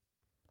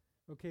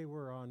Okay,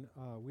 we're on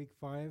week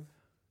 5,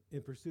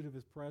 in pursuit of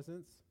His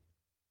presence.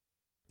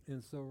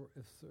 And so,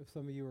 if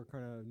some of you are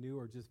kind of new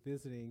or just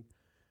visiting,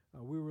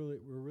 we're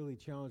really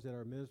challenged at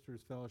our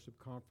Ministers Fellowship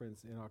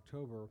Conference in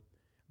October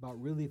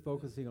about really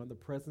focusing on the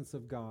presence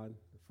of God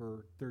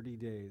for 30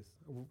 days,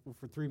 or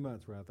for 3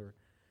 months rather.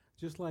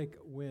 Just like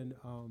when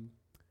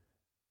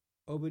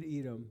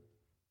Obed-Edom,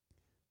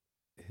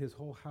 his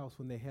whole house,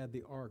 when they had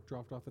the ark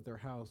dropped off at their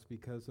house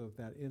because of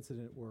that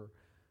incident where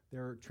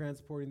they're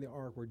transporting the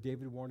ark, where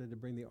David wanted to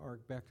bring the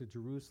ark back to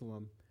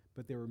Jerusalem,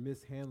 but they were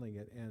mishandling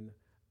it, and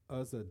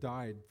Uzzah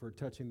died for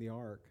touching the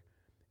ark.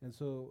 And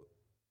so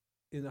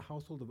in the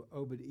household of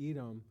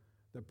Obed-Edom,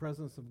 the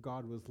presence of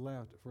God was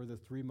left for the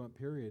 3-month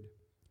period.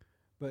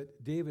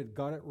 But David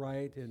got it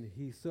right, and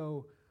he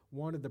so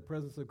wanted the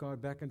presence of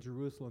God back in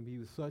Jerusalem. He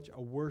was such a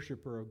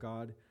worshiper of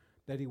God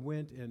that he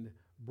went and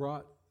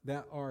brought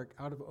that ark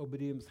out of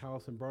Obed-Edom's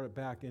house and brought it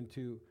back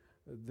into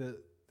the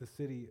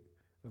city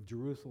of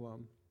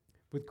Jerusalem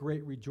with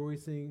great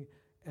rejoicing.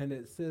 And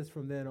it says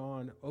from then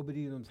on,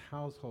 Obed-Edom's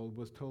household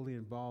was totally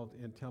involved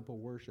in temple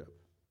worship.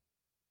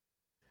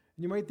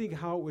 And you might think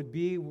how it would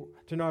be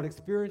to not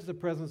experience the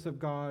presence of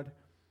God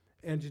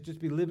and to just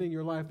be living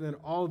your life, and then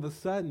all of a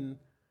sudden,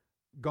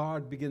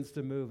 God begins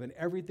to move and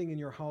everything in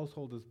your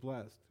household is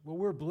blessed. Well,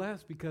 we're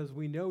blessed because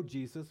we know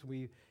Jesus,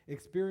 we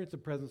experience the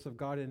presence of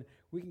God, and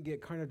we can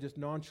get kind of just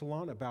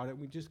nonchalant about it.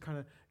 We just kind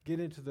of get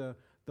into the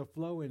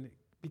flow and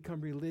become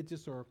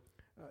religious, or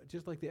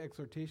just like the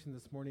exhortation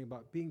this morning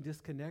about being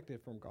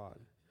disconnected from God,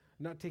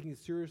 not taking it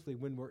seriously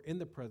when we're in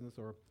the presence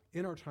or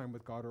in our time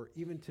with God, or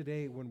even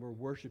today when we're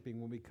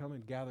worshiping, when we come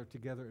and gather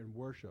together and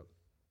worship.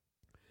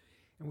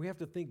 And we have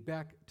to think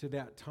back to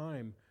that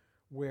time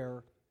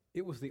where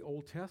it was the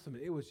Old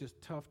Testament. It was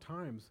just tough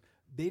times.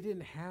 They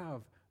didn't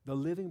have the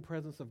living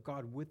presence of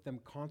God with them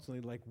constantly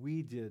like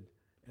we did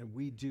and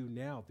we do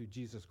now through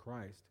Jesus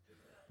Christ,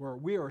 where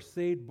we are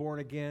saved, born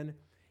again,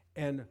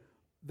 and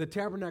the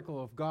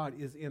tabernacle of God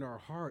is in our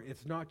heart.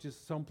 It's not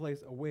just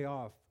someplace away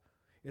off.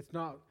 It's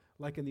not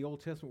like in the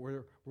Old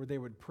Testament where they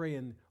would pray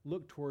and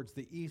look towards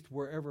the east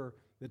wherever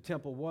the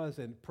temple was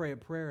and pray a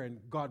prayer and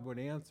God would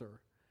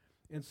answer.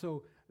 And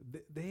so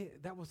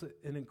that was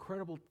an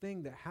incredible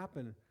thing that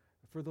happened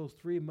for those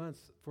 3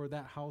 months for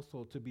that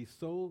household to be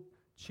so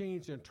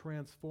changed and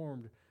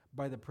transformed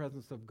by the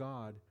presence of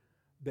God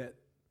that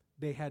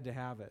they had to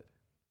have it.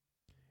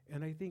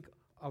 And I think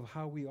of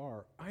how we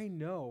are. I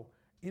know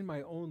in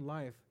my own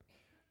life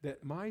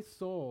that my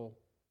soul,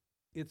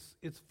 it's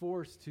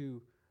forced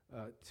to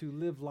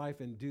live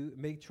life and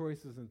make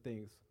choices and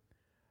things.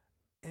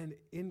 And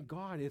in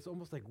God, it's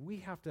almost like we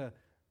have to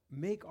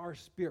make our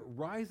spirit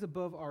rise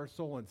above our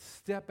soul and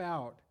step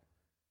out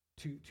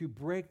to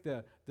break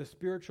the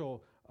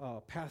spiritual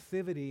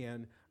passivity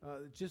and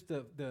just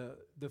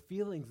the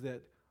feelings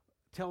that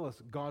tell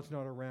us God's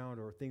not around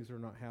or things are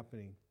not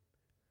happening.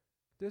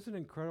 There's an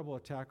incredible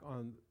attack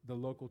on the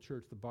local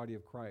church, the body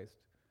of Christ.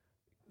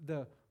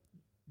 The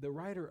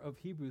writer of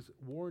Hebrews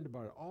warned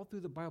about it. All through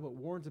the Bible, it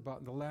warns about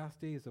in the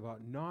last days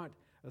about not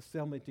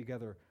assembling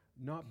together,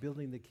 not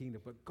building the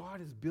kingdom. But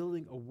God is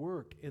building a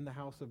work in the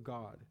house of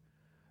God.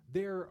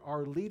 There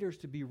are leaders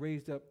to be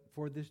raised up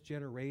for this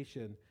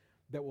generation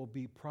that will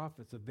be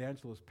prophets,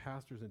 evangelists,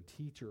 pastors, and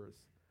teachers.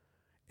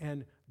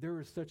 And there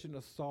is such an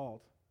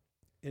assault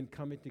in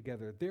coming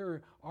together.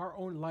 There, our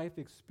own life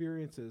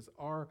experiences,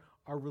 our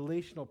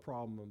relational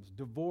problems,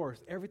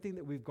 divorce, everything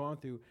that we've gone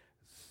through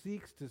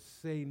seeks to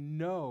say,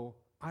 no,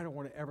 I don't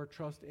want to ever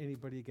trust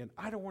anybody again.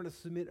 I don't want to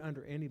submit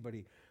under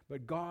anybody.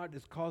 But God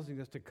is causing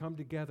us to come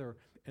together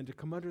and to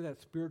come under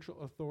that spiritual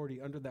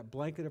authority, under that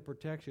blanket of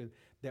protection,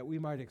 that we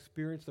might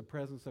experience the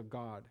presence of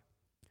God.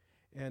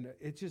 And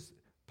it's just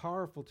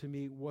powerful to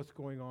me what's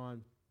going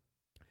on.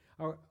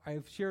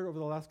 I've shared over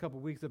the last couple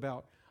of weeks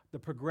about the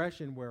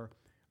progression where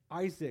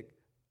Isaac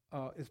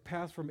is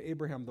passed from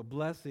Abraham, the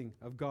blessing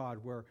of God,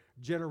 where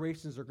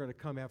generations are going to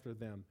come after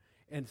them.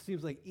 And it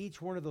seems like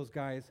each one of those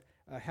guys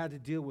had to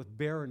deal with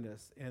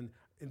barrenness and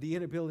the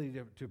inability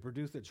to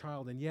produce a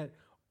child. And yet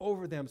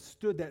over them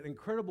stood that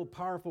incredible,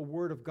 powerful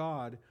word of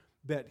God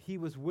that he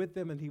was with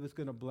them and he was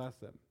going to bless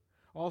them.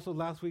 Also,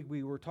 last week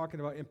we were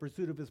talking about in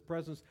pursuit of his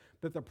presence,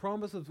 that the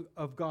promise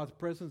of God's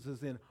presence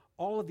is in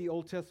all of the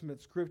Old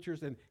Testament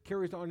scriptures and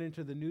carries on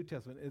into the New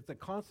Testament. It's a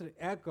constant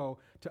echo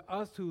to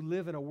us who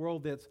live in a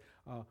world that's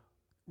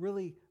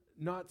really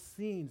not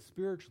seen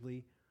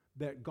spiritually,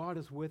 that God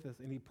is with us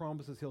and he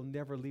promises he'll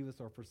never leave us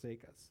or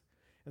forsake us.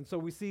 And so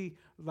we see,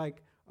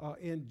 like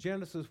in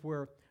Genesis,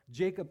 where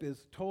Jacob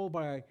is told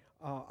by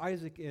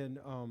Isaac in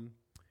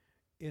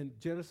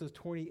Genesis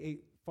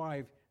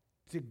 28:5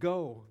 to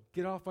go,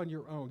 get off on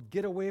your own,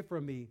 get away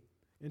from me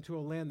into a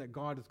land that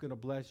God is going to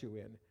bless you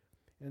in.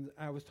 And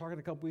I was talking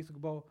a couple weeks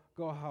ago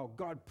how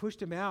God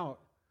pushed him out.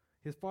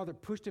 His father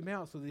pushed him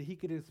out so that he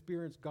could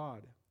experience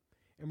God.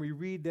 And we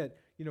read that,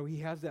 he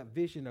has that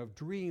vision of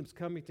dreams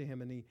coming to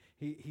him, and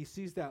he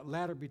sees that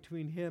ladder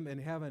between him and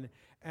heaven,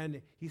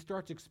 and he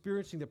starts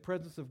experiencing the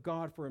presence of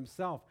God for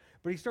himself.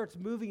 But he starts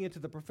moving into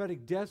the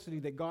prophetic destiny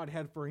that God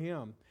had for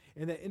him.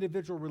 and that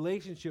individual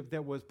relationship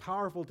that was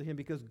powerful to him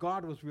because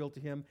God was real to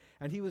him,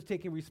 and he was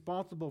taking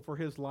responsible for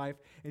his life,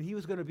 and he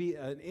was going to be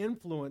an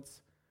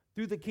influence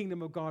through the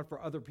kingdom of God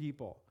for other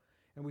people.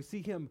 And we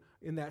see him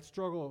in that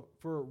struggle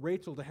for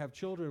Rachel to have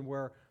children,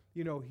 where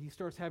he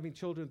starts having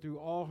children through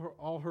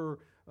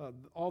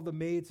all the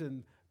maids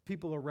and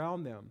people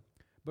around them.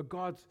 But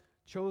God's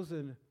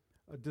chosen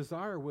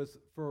desire was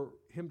for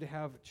him to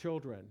have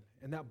children,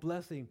 and that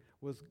blessing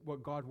was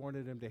what God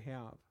wanted him to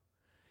have.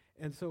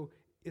 And so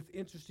it's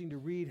interesting to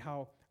read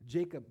how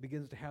Jacob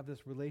begins to have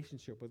this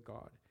relationship with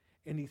God,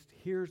 and he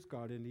hears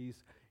God, and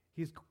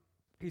he's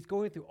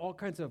going through all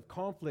kinds of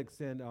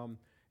conflicts, and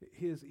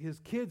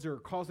his kids are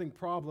causing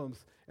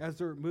problems as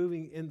they're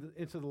moving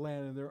into the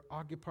land, and they're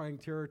occupying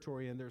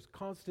territory, and there's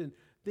constant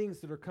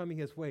things that are coming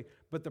his way,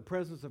 but the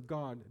presence of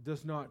God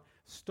does not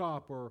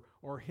stop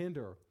or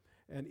hinder.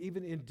 And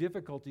even in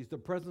difficulties, the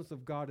presence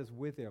of God is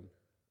with him.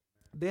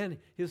 Then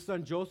his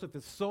son Joseph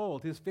is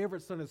sold. His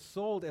favorite son is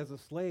sold as a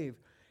slave,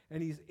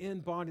 and he's in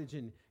bondage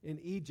in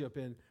Egypt,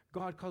 and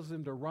God causes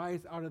him to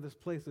rise out of this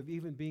place of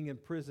even being in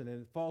prison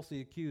and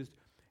falsely accused,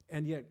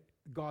 and yet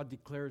God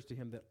declares to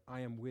him that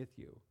I am with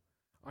you.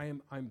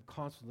 I'm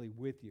constantly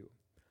with you.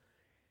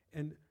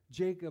 And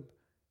Jacob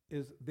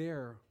is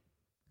there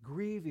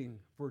grieving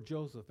for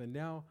Joseph, and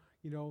now,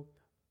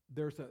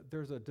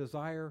 there's a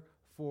desire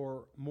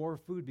for more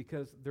food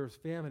because there's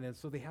famine, and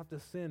so they have to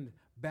send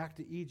back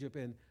to Egypt,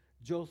 and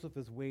Joseph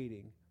is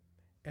waiting.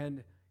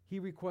 And he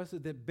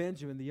requested that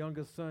Benjamin, the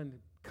youngest son,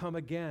 come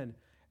again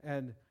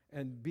and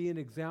be an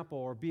example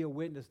or be a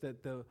witness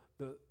that the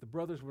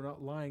brothers were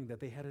not lying, that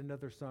they had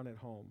another son at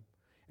home.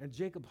 And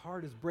Jacob's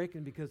heart is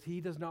breaking because he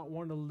does not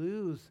want to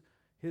lose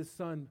his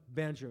son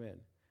Benjamin,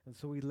 and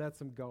so he lets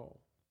him go.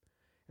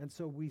 And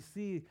so we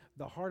see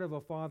the heart of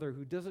a father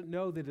who doesn't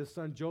know that his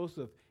son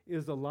Joseph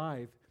is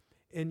alive,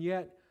 and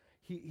yet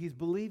he's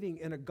believing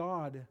in a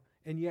God,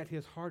 and yet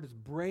his heart is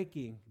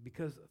breaking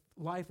because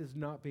life is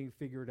not being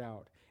figured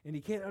out, and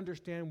he can't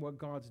understand what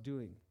God's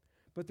doing.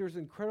 But there's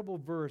an incredible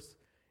verse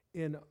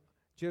in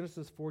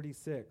Genesis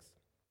 46,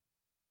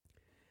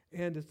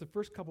 and it's the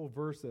first couple of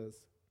verses,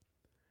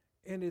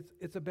 and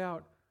it's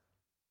about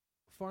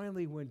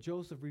finally when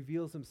Joseph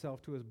reveals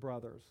himself to his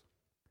brothers,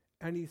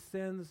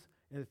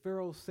 and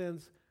Pharaoh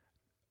sends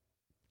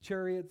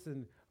chariots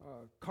and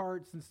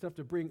carts and stuff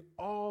to bring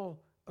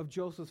all of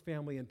Joseph's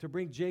family in, to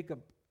bring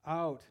Jacob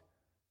out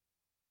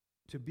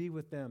to be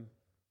with them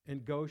in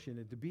Goshen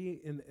and to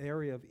be in the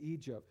area of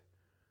Egypt,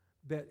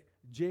 that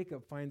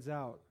Jacob finds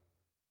out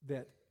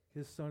that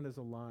his son is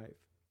alive.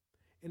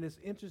 And it's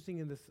interesting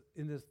in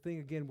this thing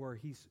again where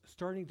he's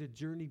starting to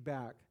journey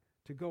back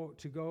to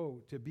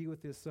go to be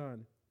with his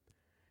son.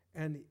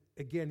 And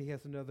again, he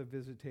has another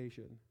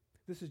visitation.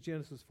 This is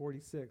Genesis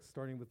 46,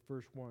 starting with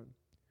verse 1.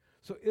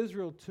 So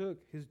Israel took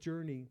his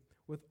journey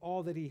with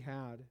all that he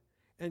had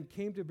and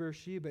came to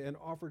Beersheba and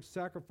offered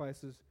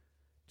sacrifices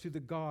to the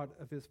God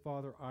of his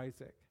father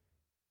Isaac.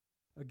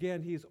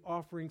 Again, he's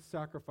offering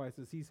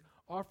sacrifices. He's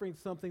offering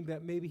something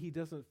that maybe he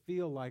doesn't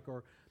feel like,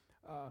 or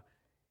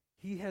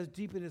he has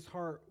deep in his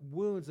heart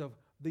wounds of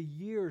the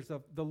years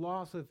of the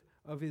loss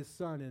of his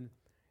son,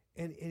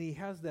 and he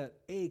has that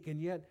ache,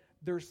 and yet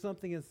there's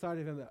something inside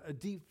of him, a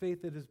deep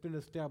faith that has been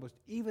established,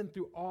 even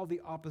through all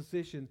the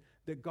opposition,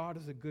 that God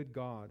is a good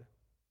God.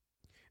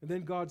 And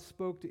then God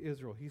spoke to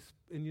Israel.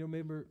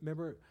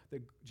 Remember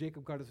that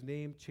Jacob got his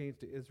name changed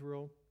to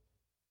Israel,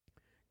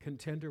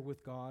 contender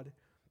with God.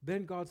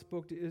 Then God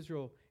spoke to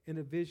Israel in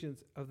the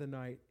visions of the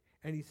night,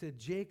 and he said,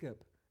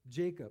 Jacob,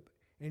 Jacob.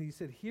 And he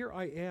said, here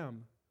I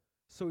am.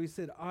 So he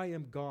said, I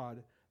am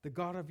God, the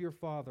God of your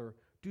father.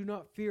 Do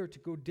not fear to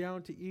go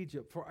down to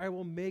Egypt, for I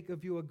will make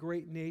of you a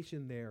great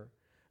nation there.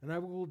 And I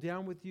will go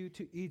down with you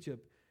to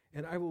Egypt,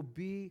 and I will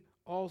be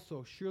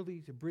also surely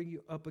to bring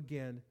you up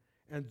again,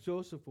 and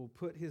Joseph will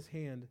put his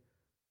hand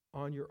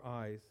on your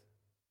eyes.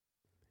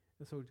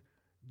 And so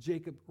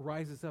Jacob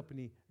rises up and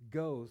he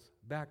goes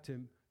back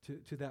to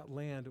that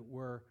land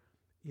where,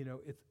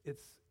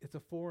 it's a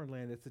foreign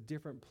land, it's a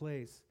different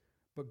place,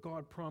 but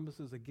God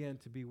promises again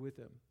to be with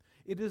him.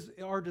 It is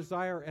our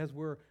desire as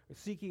we're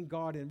seeking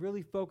God and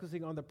really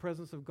focusing on the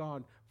presence of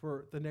God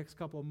for the next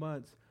couple of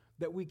months,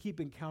 that we keep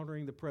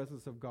encountering the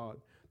presence of God,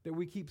 that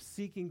we keep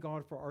seeking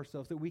God for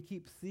ourselves, that we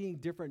keep seeing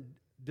different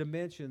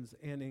dimensions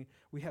and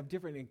we have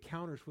different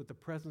encounters with the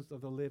presence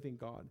of the living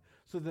God,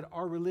 so that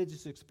our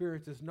religious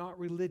experience is not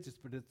religious,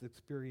 but it's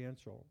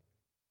experiential.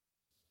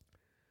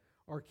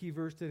 Our key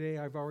verse today,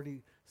 I've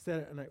already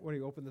said it when I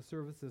opened the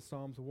service, is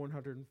Psalms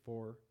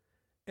 104.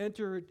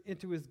 Enter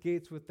into his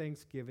gates with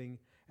thanksgiving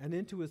and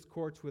into his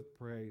courts with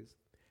praise.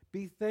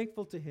 Be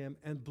thankful to him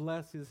and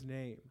bless his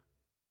name.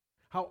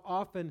 How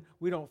often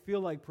we don't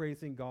feel like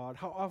praising God,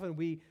 how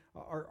often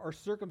our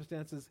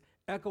circumstances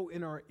echo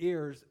in our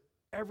ears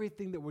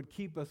everything that would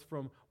keep us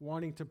from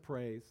wanting to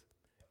praise,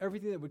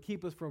 everything that would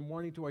keep us from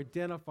wanting to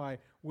identify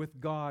with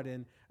God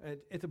and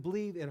to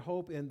believe and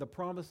hope in the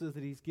promises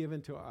that he's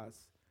given to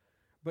us.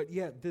 But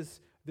yet this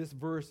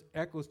verse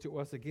echoes to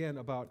us again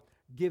about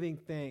giving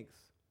thanks,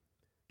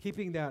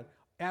 keeping that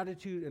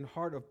attitude and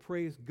heart of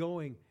praise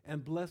going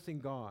and blessing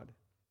God.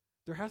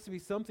 There has to be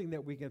something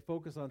that we can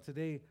focus on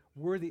today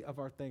worthy of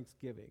our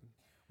thanksgiving.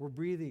 We're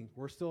breathing.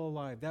 We're still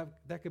alive.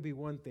 That could be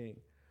one thing.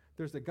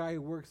 There's a guy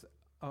who works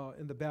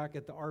in the back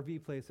at the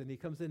RV place, and he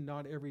comes in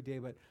not every day,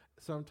 but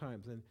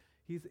sometimes. And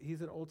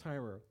he's an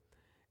old-timer.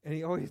 And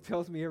he always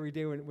tells me every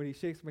day when he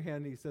shakes my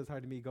hand and he says hi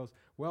to me, he goes,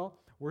 well,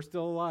 we're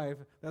still alive.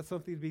 That's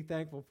something to be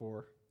thankful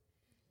for.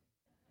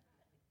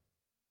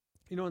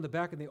 You know, in the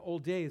back in the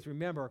old days,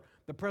 remember,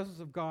 the presence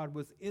of God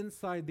was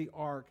inside the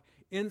ark,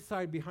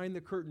 inside behind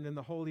the curtain in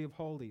the Holy of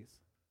Holies.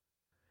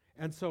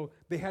 And so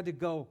they had to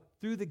go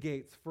through the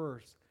gates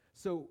first.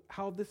 So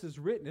how this is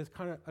written is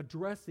kind of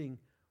addressing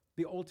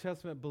the Old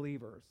Testament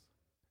believers.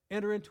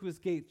 Enter into his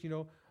gates. You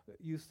know,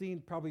 you've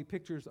seen probably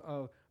pictures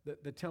of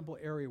the temple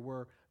area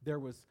where there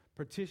was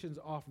partitions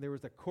off and there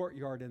was a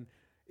courtyard, and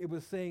it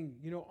was saying,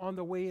 you know, on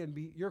the way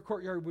in, your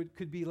courtyard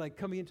could be like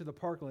coming into the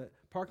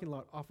parking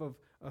lot off of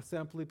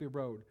San Felipe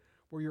Road,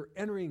 where you're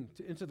entering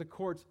into the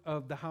courts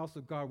of the house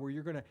of God, where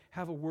you're going to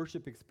have a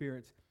worship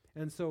experience.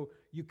 And so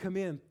you come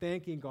in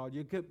thanking God.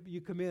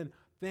 You come in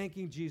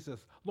thanking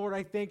Jesus. Lord,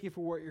 I thank you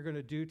for what you're going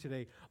to do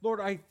today. Lord,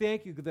 I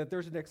thank you that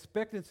there's an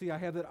expectancy I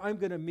have that I'm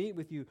going to meet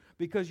with you,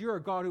 because you're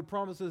a God who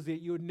promises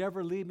that you would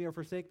never leave me or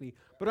forsake me.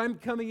 But I'm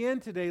coming in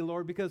today,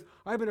 Lord, because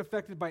I've been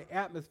affected by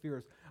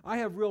atmospheres. I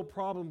have real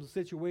problems and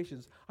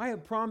situations. I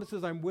have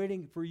promises I'm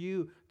waiting for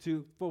you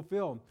to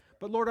fulfill.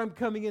 But Lord, I'm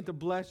coming in to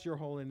bless your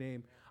holy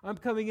name. I'm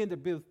coming in to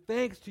give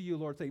thanks to you,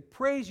 Lord. Say,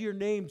 praise your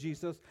name,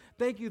 Jesus.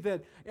 Thank you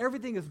that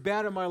everything is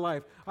bad in my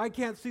life. I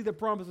can't see the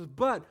promises,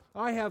 but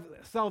I have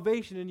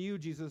salvation in you,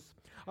 Jesus.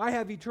 I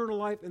have eternal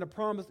life and a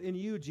promise in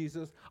you,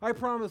 Jesus. I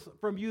promise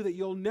from you that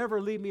you'll never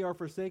leave me or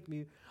forsake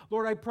me.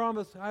 Lord, I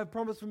have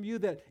promised from you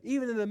that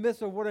even in the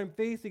midst of what I'm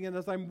facing and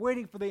as I'm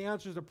waiting for the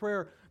answers to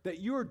prayer, that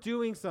you're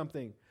doing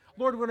something.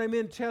 Lord, when I'm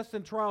in tests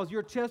and trials,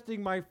 you're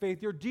testing my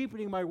faith. You're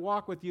deepening my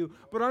walk with you,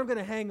 but I'm going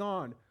to hang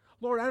on.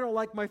 Lord, I don't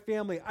like my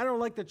family. I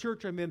don't like the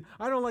church I'm in.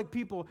 I don't like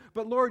people.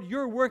 But Lord,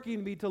 you're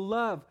working me to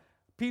love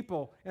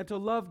people and to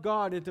love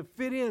God and to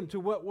fit into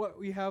what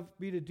you have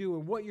me to do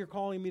and what you're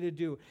calling me to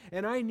do.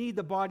 And I need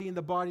the body and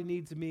the body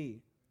needs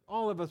me.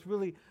 All of us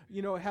really,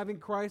 you know, having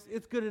Christ,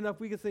 it's good enough.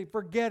 We can say,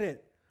 forget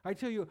it. I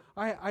tell you,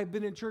 I've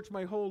been in church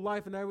my whole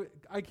life, and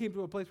I came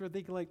to a place where I'm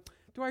thinking, like,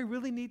 do I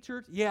really need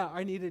church? Yeah,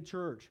 I needed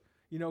church.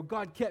 You know,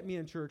 God kept me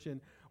in church.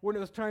 And when it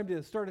was time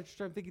to start a church,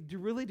 I'm thinking, do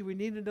we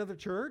need another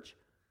church?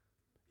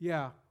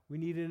 Yeah, we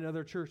needed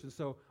another church. And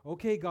so,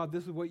 okay, God,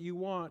 this is what you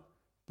want.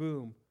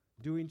 Boom,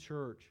 doing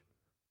church.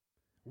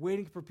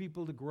 Waiting for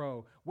people to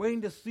grow.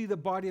 Waiting to see the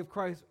body of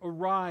Christ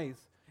arise.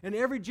 And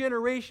every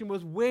generation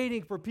was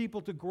waiting for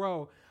people to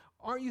grow.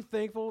 Aren't you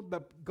thankful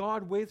that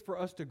God waits for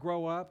us to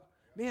grow up?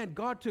 Man,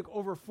 God took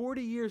over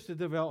 40 years to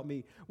develop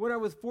me. When I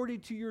was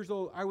 42 years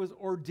old, I was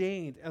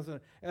ordained as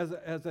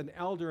an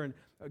elder and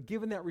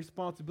given that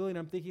responsibility. And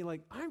I'm thinking,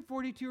 like, I'm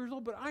 42 years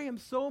old, but I am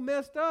so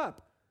messed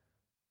up.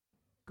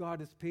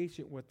 God is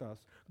patient with us.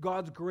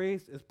 God's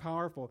grace is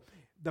powerful.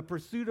 The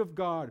pursuit of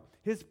God,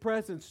 His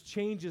presence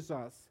changes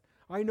us.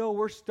 I know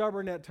we're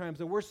stubborn at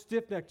times and we're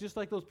stiff-necked just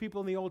like those people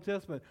in the Old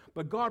Testament,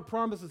 but God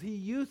promises He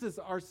uses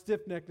our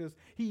stiff-neckedness.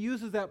 He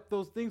uses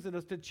those things in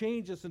us to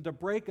change us and to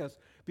break us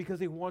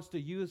because He wants to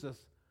use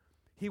us.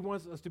 He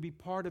wants us to be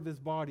part of His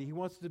body. He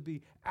wants us to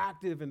be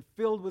active and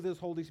filled with His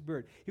Holy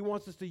Spirit. He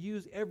wants us to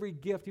use every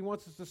gift. He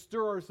wants us to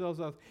stir ourselves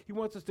up. He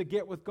wants us to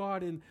get with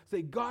God and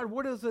say, God,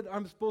 what is it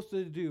I'm supposed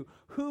to do?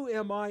 Who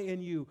am I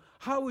in you?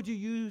 How would you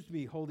use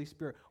me, Holy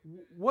Spirit?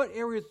 What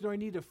areas do I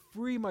need to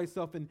free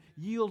myself and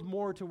yield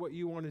more to what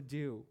you want to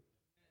do?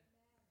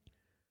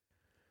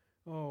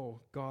 Oh,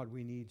 God,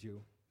 we need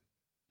you.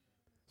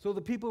 So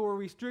the people were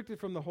restricted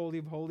from the Holy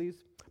of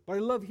Holies, but I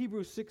love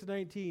Hebrews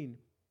 6:19.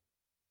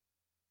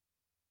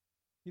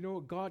 You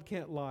know, God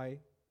can't lie,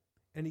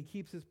 and He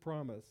keeps His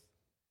promise.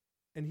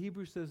 And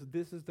Hebrews says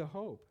this is the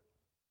hope.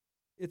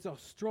 It's a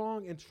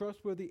strong and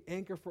trustworthy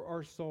anchor for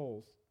our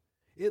souls.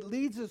 It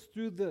leads us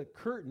through the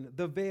curtain,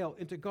 the veil,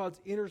 into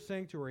God's inner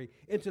sanctuary,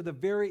 into the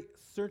very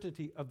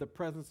certainty of the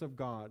presence of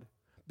God.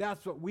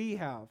 That's what we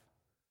have.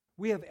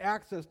 We have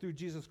access through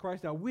Jesus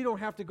Christ now. We don't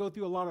have to go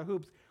through a lot of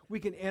hoops.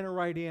 We can enter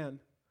right in.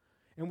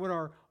 And when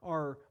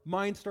our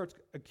mind starts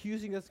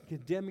accusing us,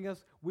 condemning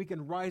us, we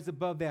can rise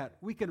above that.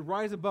 We can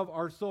rise above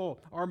our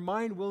soul. Our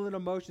mind, will, and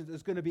emotions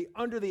is going to be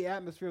under the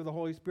atmosphere of the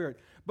Holy Spirit.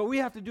 But we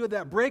have to do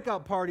that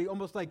breakout party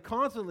almost like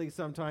constantly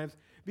sometimes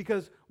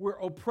because we're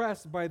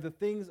oppressed by the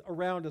things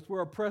around us.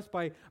 We're oppressed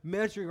by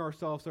measuring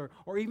ourselves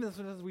or even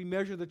sometimes we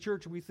measure the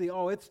church and we say,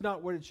 oh, it's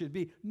not what it should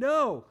be.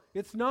 No,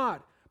 it's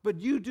not. But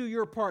you do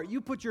your part.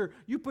 You put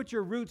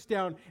your roots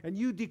down and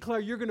you declare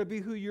you're going to be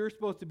who you're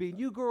supposed to be. And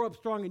you grow up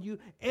strong and you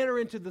enter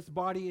into this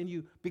body and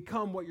you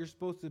become what you're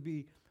supposed to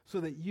be so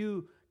that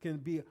you can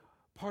be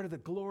part of the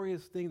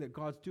glorious thing that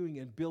God's doing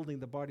in building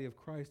the body of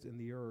Christ in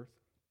the earth.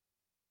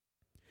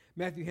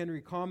 Matthew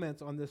Henry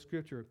comments on this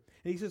scripture.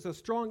 And he says, a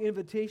strong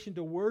invitation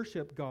to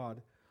worship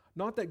God.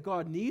 Not that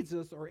God needs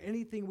us or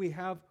anything we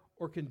have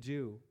or can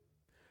do.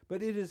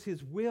 But it is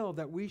His will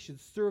that we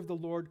should serve the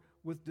Lord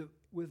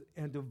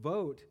and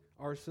devote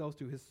ourselves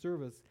to his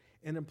service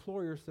and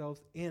employ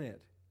ourselves in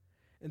it.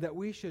 And that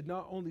we should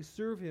not only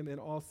serve him in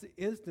all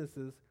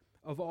instances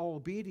of all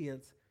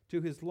obedience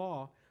to his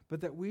law,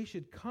 but that we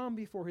should come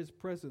before his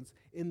presence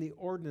in the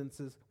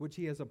ordinances which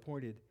he has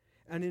appointed,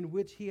 and in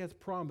which he has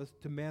promised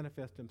to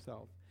manifest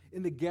himself,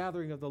 in the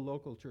gathering of the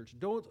local church.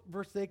 Don't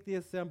forsake the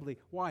assembly.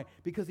 Why?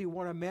 Because he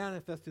wants to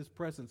manifest his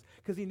presence,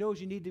 because he knows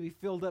you need to be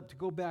filled up to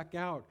go back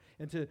out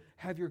and to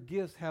have your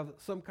gifts have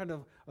some kind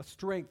of a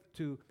strength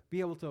to be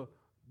able to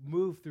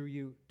move through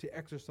you to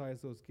exercise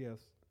those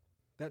gifts.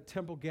 That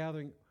temple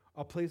gathering,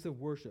 a place of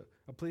worship,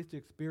 a place to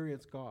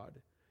experience God.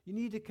 You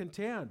need to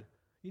contend.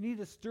 You need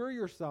to stir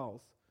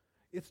yourselves.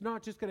 It's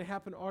not just going to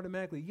happen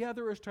automatically. Yeah,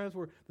 there is times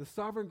where the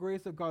sovereign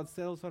grace of God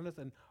settles on us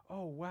and,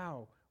 oh,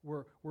 wow,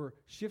 we're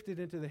shifted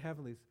into the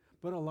heavenlies.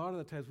 But a lot of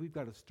the times we've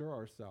got to stir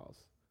ourselves.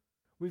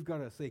 We've got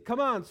to say, come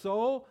on,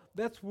 soul,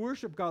 let's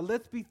worship God.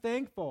 Let's be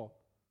thankful.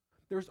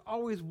 There's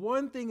always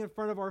one thing in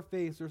front of our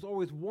face. There's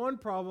always one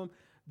problem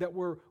that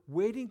we're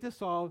waiting to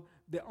solve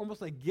that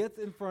almost like gets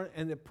in front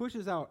and it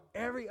pushes out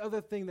every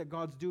other thing that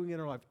God's doing in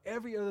our life,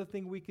 every other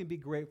thing we can be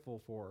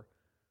grateful for.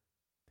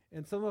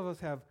 And some of us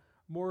have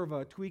more of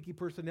a tweaky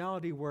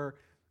personality where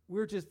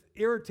we're just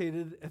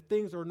irritated if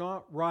things are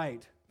not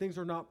right, things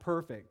are not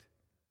perfect.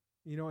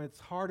 You know, it's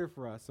harder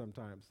for us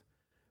sometimes.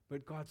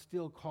 But God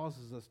still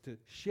causes us to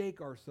shake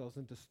ourselves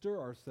and to stir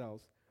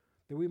ourselves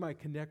that we might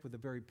connect with the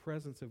very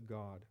presence of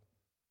God.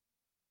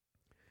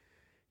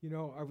 You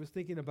know, I was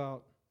thinking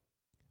about,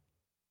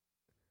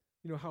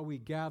 how we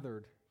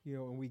gathered,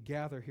 and we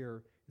gather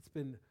here.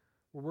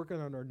 We're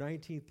working on our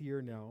 19th year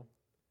now,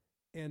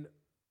 and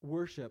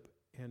worship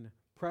and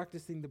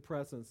practicing the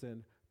presence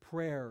and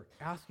prayer,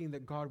 asking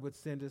that God would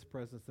send his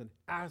presence and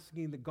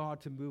asking that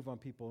God to move on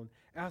people and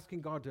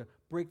asking God to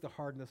break the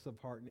hardness of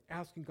heart and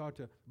asking God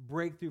to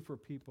break through for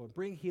people and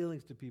bring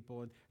healings to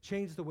people and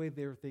change the way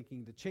they're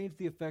thinking, to change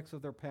the effects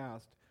of their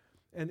past.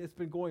 And it's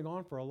been going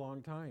on for a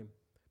long time.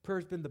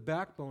 Prayer's been the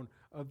backbone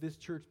of this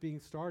church being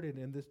started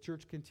and this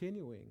church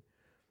continuing.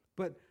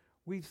 But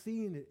we've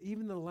seen,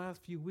 even in the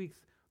last few weeks,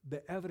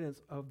 the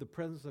evidence of the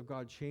presence of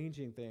God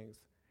changing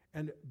things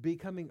and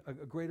becoming a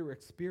greater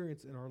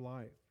experience in our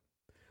life.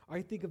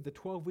 I think of the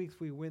 12 weeks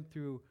we went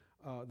through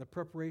the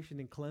preparation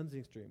and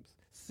cleansing streams.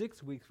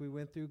 6 weeks we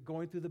went through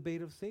going through the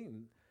bait of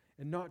Satan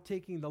and not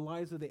taking the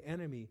lies of the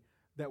enemy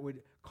that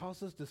would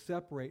cause us to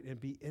separate and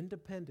be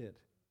independent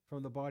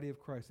from the body of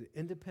Christ,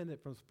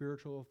 independent from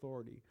spiritual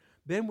authority.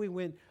 Then we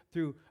went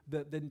through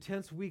the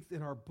intense weeks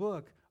in our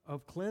book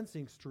of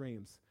cleansing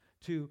streams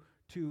to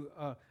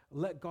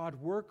let God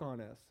work on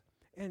us.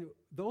 And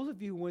those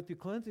of you who went through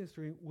cleansing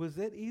stream, was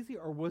it easy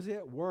or was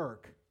it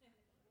work?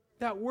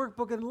 That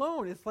workbook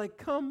alone, it's like,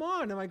 come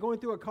on, am I going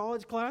through a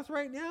college class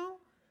right now?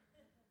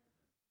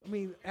 I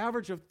mean,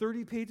 average of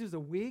 30 pages a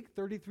week,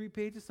 33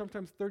 pages,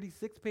 sometimes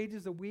 36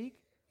 pages a week,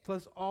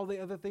 plus all the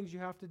other things you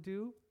have to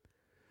do.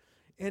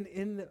 And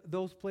in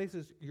those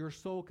places, your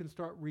soul can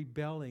start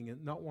rebelling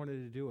and not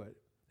wanting to do it.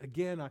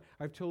 Again,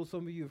 I've told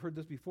some of you who've heard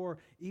this before,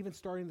 even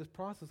starting this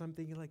process, I'm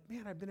thinking like,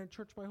 man, I've been in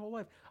church my whole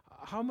life.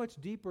 How much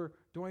deeper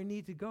do I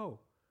need to go?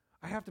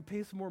 I have to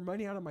pay some more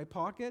money out of my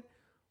pocket?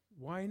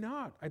 Why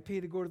not? I pay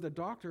to go to the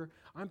doctor.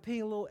 I'm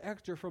paying a little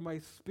extra for my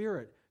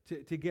spirit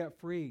to get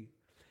free.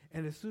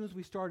 And as soon as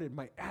we started,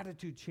 my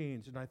attitude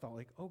changed, and I thought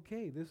like,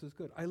 okay, this is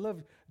good. I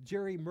loved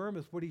Jerry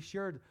Murmas, what he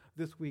shared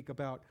this week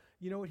about,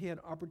 he had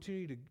an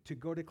opportunity to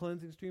go to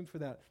cleansing streams for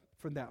that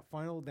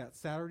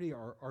Saturday,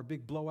 our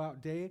big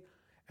blowout day.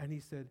 And he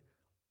said,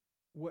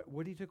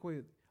 what he took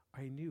away,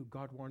 I knew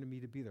God wanted me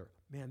to be there.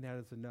 Man, that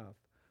is enough.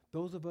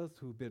 Those of us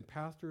who've been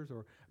pastors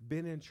or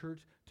been in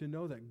church to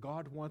know that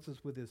God wants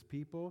us with his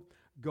people,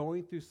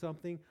 going through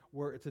something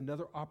where it's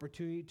another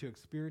opportunity to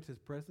experience his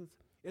presence.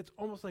 It's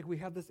almost like we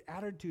have this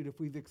attitude, if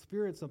we've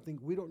experienced something,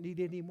 we don't need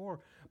any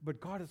more.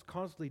 But God is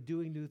constantly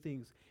doing new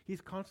things.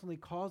 He's constantly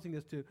causing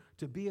us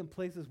to be in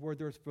places where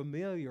there's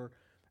familiar,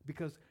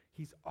 because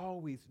he's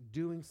always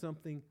doing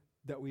something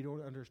that we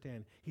don't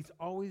understand. He's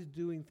always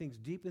doing things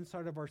deep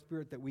inside of our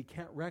spirit that we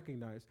can't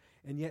recognize.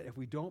 And yet, if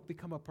we don't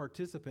become a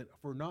participant,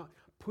 if we're not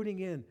putting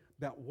in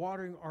that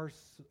watering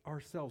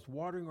ourselves,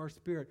 watering our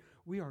spirit,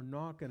 we are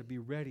not going to be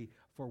ready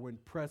for when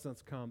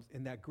presence comes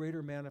in that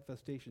greater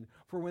manifestation,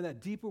 for when that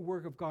deeper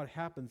work of God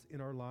happens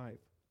in our life.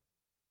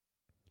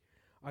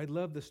 I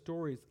love the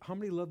stories. How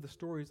many love the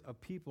stories of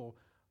people,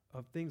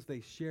 of things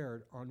they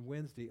shared on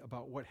Wednesday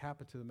about what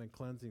happened to them in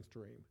cleansing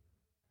stream?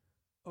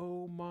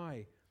 Oh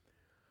my.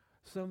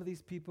 Some of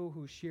these people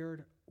who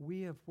shared,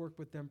 we have worked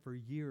with them for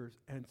years,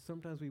 and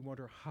sometimes we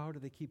wonder, how do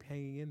they keep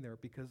hanging in there?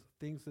 Because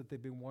things that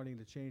they've been wanting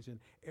to change in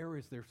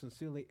areas they're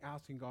sincerely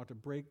asking God to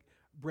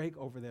break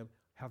over them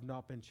have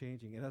not been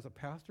changing. And as a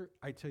pastor,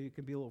 I tell you, it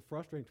can be a little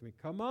frustrating to me.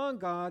 Come on,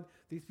 God,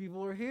 these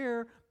people are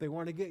here. They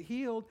want to get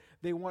healed.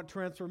 They want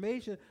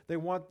transformation. They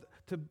want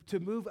to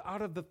move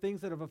out of the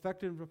things that have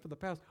affected them from the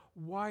past.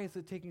 Why is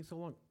it taking so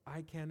long?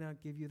 I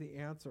cannot give you the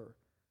answer.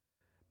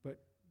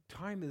 But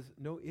time is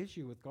no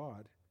issue with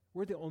God.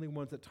 We're the only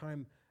ones that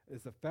time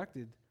is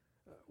affected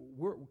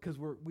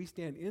we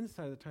stand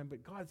inside of time,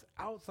 but God's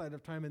outside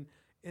of time,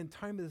 and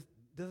time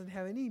doesn't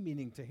have any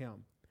meaning to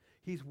him.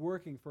 He's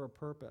working for a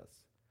purpose.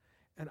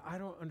 And I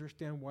don't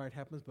understand why it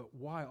happens, but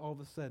why all of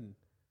a sudden,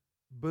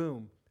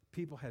 boom,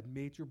 people had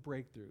major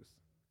breakthroughs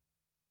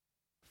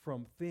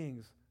from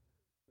things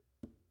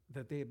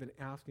that they have been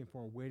asking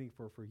for and waiting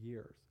for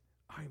years.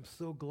 I am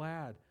so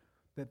glad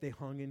that they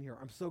hung in here.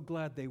 I'm so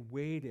glad they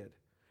waited.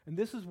 And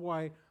this is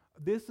why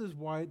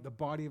the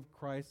body of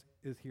Christ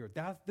is here.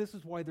 This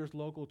is why there's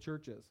local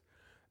churches.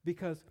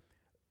 Because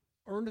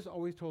Ernest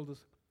always told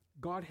us,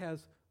 God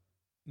has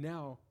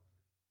now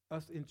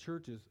us in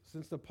churches.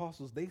 Since the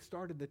apostles, they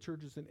started the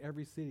churches in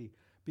every city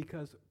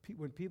because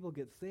when people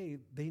get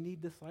saved, they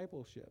need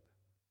discipleship.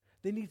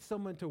 They need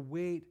someone to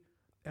wait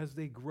as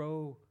they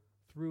grow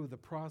through the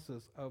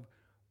process of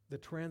the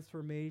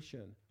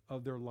transformation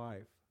of their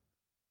life,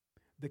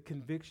 the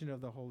conviction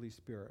of the Holy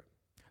Spirit.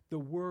 The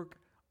work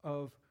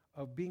of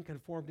being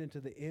conformed into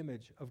the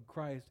image of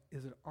Christ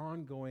is an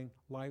ongoing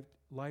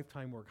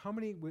lifetime work. How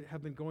many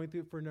have been going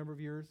through it for a number of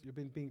years? You've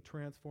been being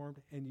transformed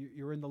and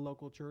you're in the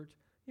local church?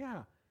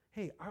 Yeah.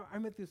 Hey, I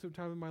went through some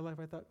time in my life.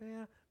 I thought,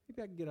 maybe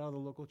I can get out of the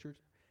local church.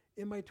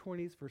 In my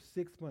 20s, for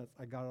 6 months,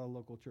 I got out of the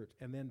local church.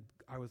 And then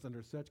I was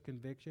under such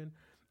conviction.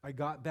 I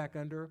got back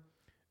under.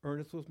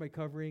 Ernest was my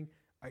covering.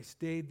 I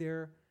stayed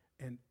there,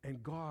 and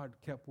God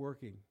kept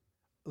working.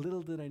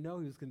 Little did I know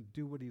he was going to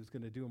do what he was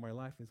going to do in my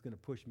life. He was going to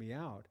push me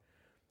out.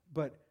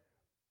 But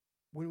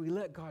when we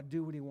let God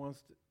do what he wants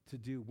to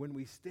do, when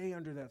we stay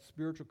under that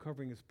spiritual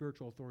covering and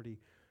spiritual authority,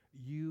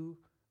 you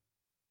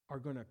are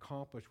going to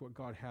accomplish what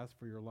God has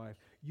for your life.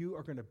 You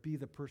are going to be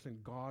the person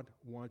God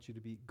wants you to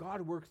be.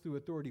 God works through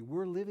authority.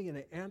 We're living in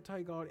an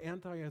anti-God,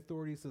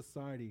 anti-authority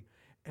society.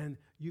 And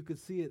you could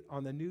see it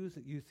on the news.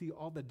 That you see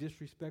all the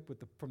disrespect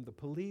from the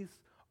police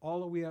all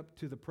the way up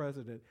to the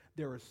president.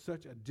 There is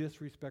such a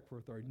disrespect for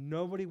authority.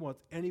 Nobody wants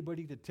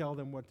anybody to tell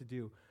them what to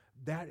do.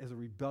 That is a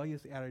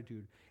rebellious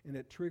attitude, and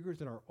it triggers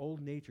in our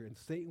old nature. And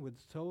Satan would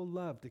so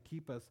love to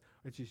keep us,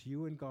 it's just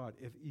you and God.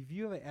 If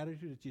you have an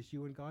attitude, it's just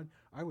you and God,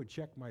 I would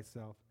check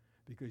myself,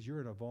 because you're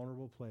in a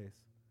vulnerable place.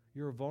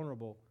 You're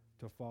vulnerable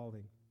to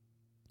falling.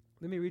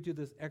 Let me read you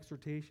this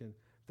exhortation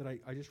that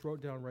I just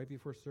wrote down right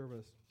before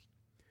service.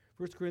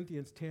 1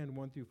 Corinthians 10,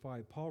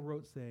 1-5. Paul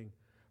wrote saying,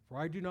 "For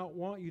I do not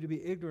want you to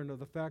be ignorant of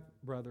the fact,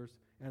 brothers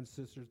and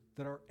sisters,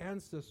 that our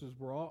ancestors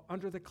were all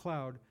under the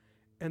cloud,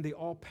 and they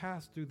all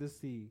passed through the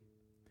sea."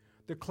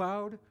 The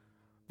cloud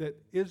that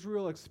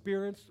Israel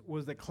experienced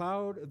was the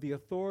cloud of the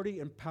authority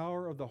and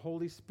power of the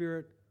Holy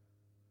Spirit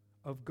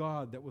of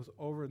God that was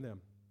over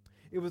them.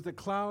 It was the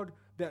cloud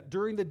that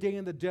during the day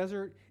in the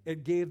desert,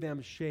 it gave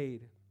them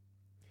shade.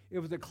 It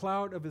was the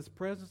cloud of his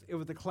presence. It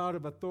was the cloud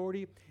of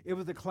authority. It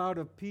was the cloud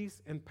of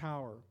peace and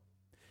power.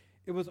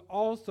 It was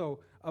also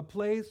a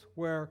place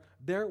where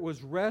there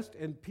was rest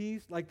and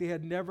peace like they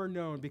had never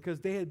known,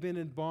 because they had been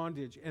in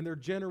bondage and their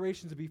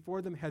generations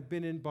before them had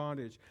been in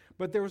bondage.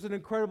 But there was an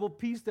incredible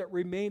peace that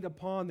remained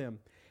upon them.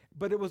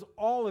 But it was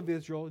all of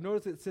Israel.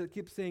 Notice it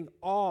keeps saying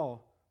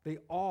all. They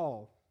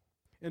all.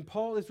 And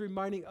Paul is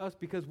reminding us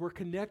because we're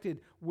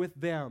connected with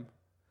them.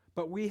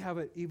 But we have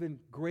it even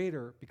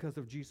greater because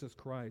of Jesus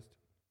Christ.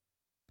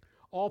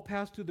 All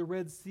passed through the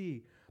Red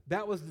Sea.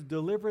 That was the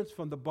deliverance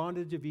from the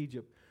bondage of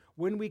Egypt.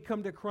 When we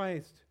come to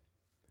Christ,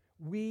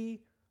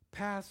 we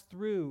pass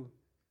through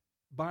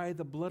by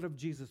the blood of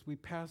Jesus. We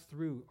pass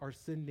through our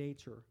sin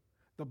nature.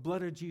 The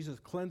blood of Jesus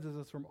cleanses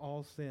us from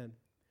all sin.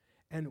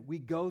 And we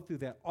go through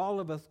that. All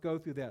of us go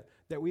through that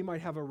we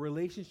might have a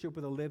relationship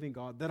with a living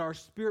God, that our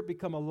spirit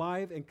become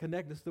alive and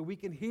connected so we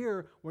can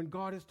hear when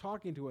God is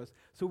talking to us,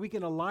 so we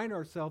can align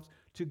ourselves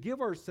to give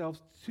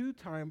ourselves to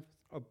times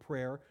of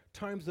prayer,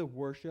 times of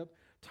worship,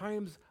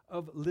 times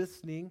of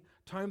listening,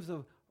 times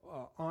of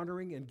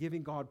honoring and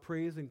giving God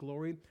praise and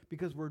glory,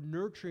 because we're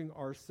nurturing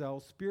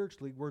ourselves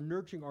spiritually. We're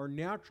nurturing our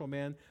natural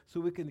man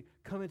so we can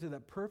come into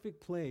that perfect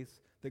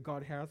place that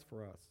God has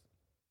for us.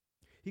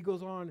 He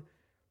goes on,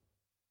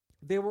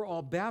 they were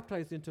all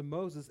baptized into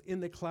Moses in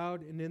the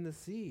cloud and in the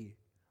sea.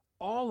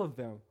 All of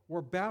them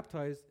were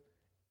baptized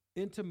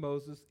into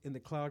Moses in the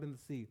cloud and the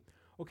sea.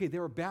 Okay, they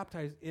were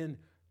baptized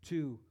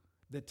into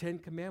the 10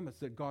 Commandments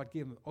that God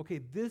gave them.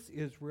 Okay, this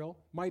Israel,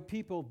 my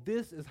people,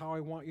 this is how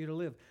I want you to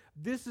live.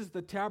 This is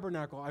the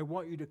tabernacle I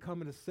want you to come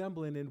and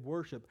assemble in and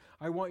worship.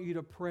 I want you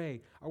to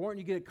pray. I want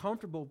you to get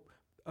comfortable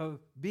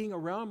of being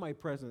around my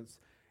presence.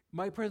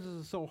 My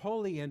presence is so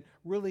holy, and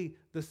really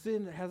the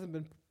sin hasn't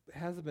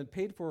been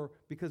paid for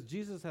because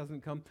Jesus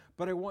hasn't come,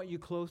 but I want you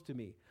close to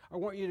me. I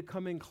want you to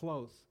come in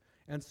close.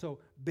 And so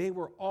they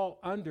were all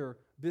under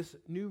this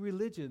new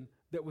religion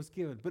that was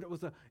given. But it was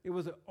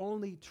the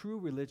only true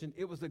religion.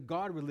 It was a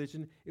God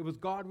religion. It was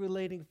God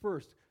relating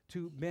first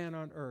to man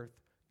on earth,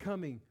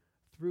 coming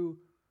through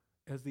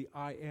as the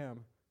I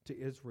am to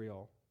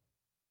Israel.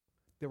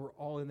 They were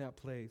all in that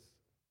place.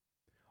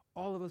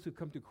 all of us who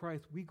come to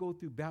Christ, we go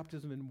through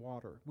baptism in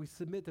water. We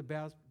submit to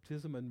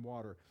baptism in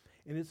water.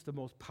 And it's the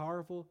most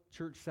powerful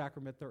church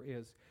sacrament there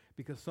is,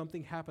 because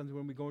something happens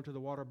when we go into the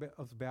water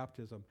of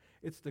baptism.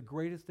 It's the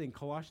greatest thing.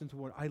 Colossians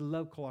 1, I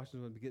love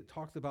Colossians 1 because it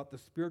talks about the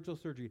spiritual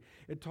surgery.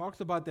 It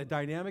talks about the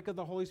dynamic of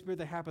the Holy Spirit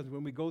that happens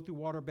when we go through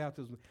water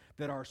baptism,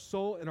 that our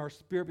soul and our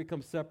spirit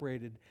become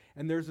separated.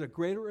 And there's a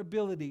greater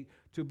ability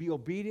to be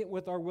obedient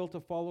with our will to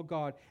follow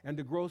God and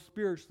to grow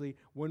spiritually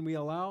when we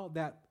allow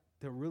that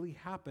to really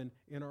happen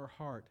in our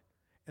heart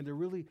and to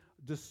really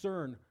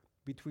discern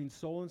between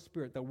soul and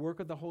spirit. The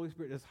work of the Holy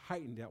Spirit is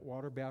heightened at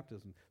water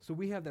baptism. So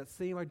we have that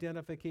same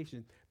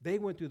identification. They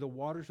went through the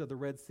waters of the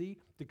Red Sea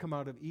to come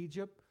out of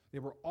Egypt. They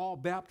were all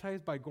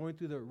baptized by going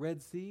through the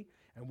Red Sea,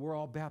 and we're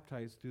all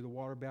baptized through the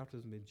water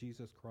baptism in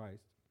Jesus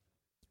Christ.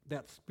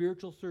 That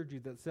spiritual surgery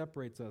that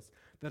separates us,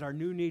 that our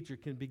new nature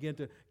can begin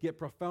to get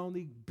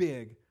profoundly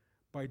big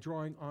by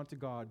drawing onto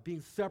God, being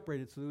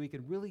separated so that we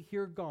can really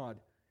hear God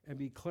and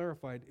be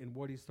clarified in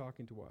what he's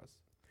talking to us.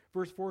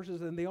 Verse 4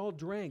 says, and they all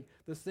drank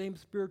the same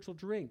spiritual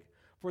drink,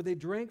 for they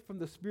drank from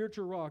the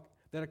spiritual rock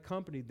that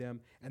accompanied them,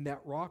 and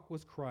that rock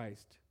was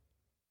Christ.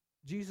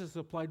 Jesus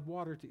supplied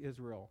water to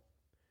Israel.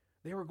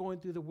 They were going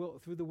through the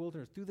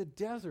wilderness, through the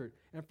desert,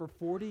 and for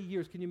 40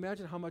 years. Can you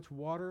imagine how much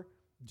water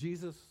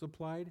Jesus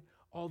supplied?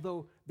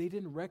 Although they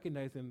didn't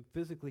recognize him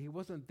physically, he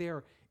wasn't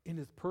there in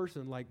his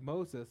person like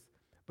Moses,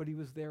 but he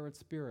was there in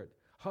spirit,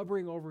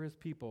 hovering over his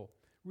people,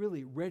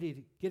 really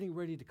getting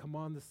ready to come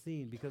on the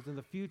scene, because in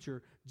the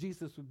future,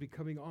 Jesus would be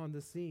coming on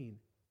the scene.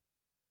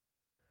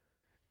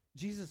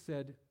 Jesus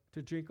said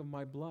to drink of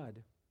my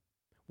blood.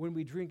 When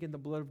we drink in the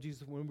blood of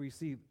Jesus, when we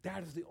receive,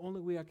 that is the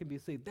only way I can be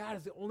saved. That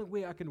is the only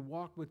way I can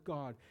walk with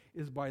God,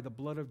 is by the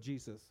blood of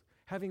Jesus.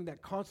 Having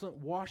that constant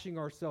washing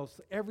ourselves.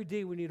 Every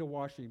day we need a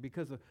washing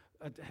because of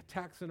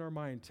attacks in our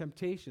mind,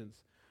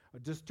 temptations,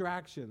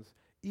 distractions,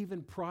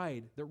 even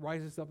pride that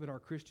rises up in our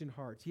Christian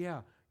hearts.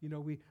 Yeah,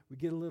 we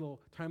get a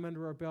little time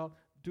under our belt,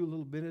 do a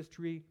little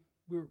ministry.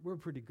 We're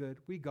pretty good.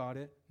 We got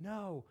it.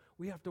 No,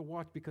 we have to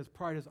watch, because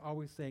pride is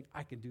always saying,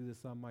 I can do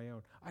this on my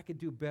own. I can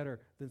do better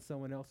than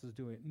someone else is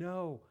doing it.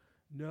 No,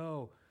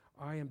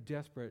 I am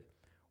desperate.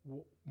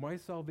 My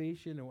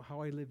salvation and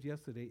how I lived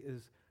yesterday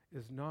is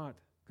not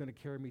going to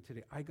carry me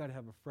today. I got to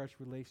have a fresh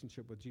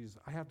relationship with Jesus.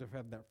 I have to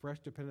have that fresh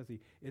dependency.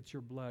 It's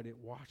your blood. It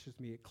washes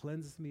me. It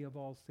cleanses me of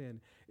all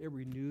sin. It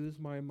renews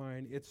my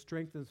mind. It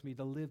strengthens me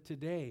to live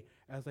today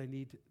as I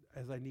need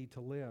to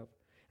live.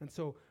 And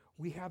so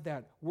we have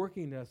that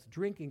working us,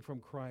 drinking from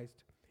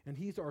Christ, and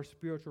he's our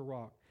spiritual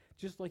rock.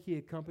 Just like he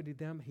accompanied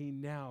them, he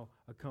now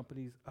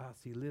accompanies us.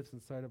 He lives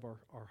inside of our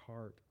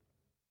heart.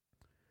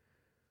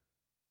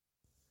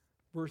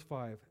 Verse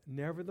 5,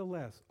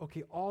 nevertheless,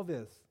 okay, all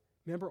this,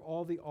 remember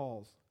all the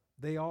alls.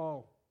 They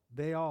all.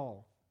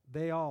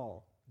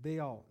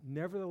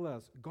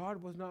 Nevertheless,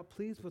 God was not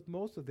pleased with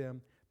most of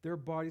them. Their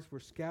bodies were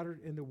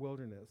scattered in the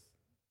wilderness.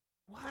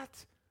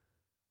 What?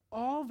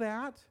 All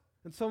that?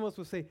 And some of us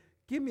will say,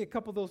 give me a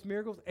couple of those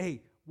miracles.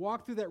 Hey,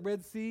 walk through that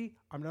Red Sea.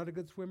 I'm not a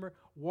good swimmer.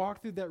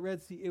 Walk through that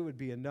Red Sea. It would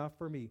be enough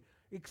for me.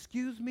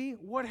 Excuse me?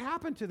 What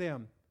happened to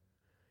them?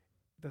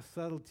 The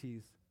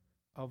subtleties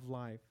of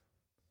life.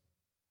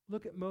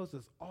 Look at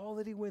Moses, all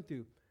that he went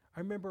through.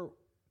 I remember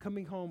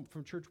coming home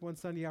from church one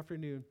Sunday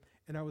afternoon,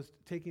 and I was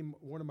taking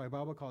one of my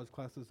Bible college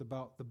classes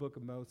about the book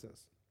of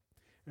Moses.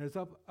 And I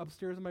was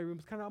upstairs in my room,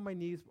 kind of on my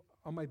knees,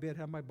 on my bed,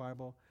 had my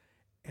Bible,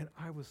 and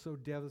I was so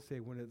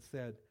devastated when it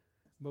said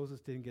Moses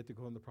didn't get to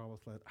go in the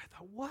promised land. I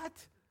thought, what?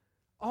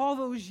 All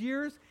those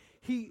years,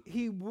 he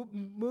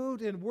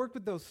moved and worked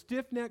with those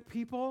stiff-necked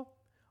people,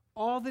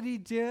 all that he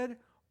did,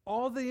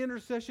 all the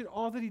intercession,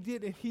 all that he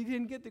did, and he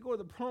didn't get to go to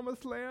the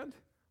promised land?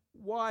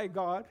 Why,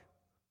 God?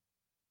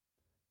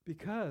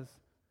 Because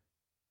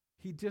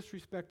he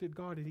disrespected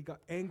God and he got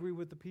angry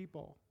with the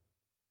people.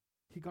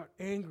 He got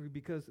angry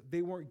because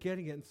they weren't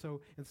getting it. And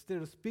so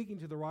instead of speaking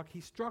to the rock,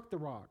 he struck the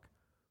rock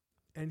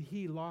and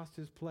he lost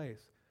his place.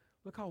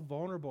 Look how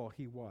vulnerable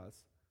he was.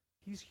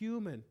 He's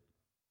human.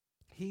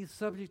 He's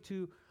subject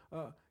to,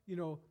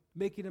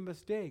 making a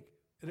mistake,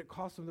 and it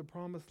cost him the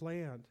promised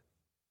land.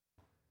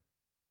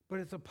 But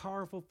it's a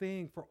powerful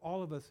thing for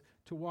all of us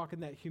to walk in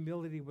that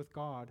humility with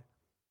God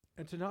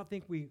and to not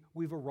think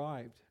we've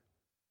arrived.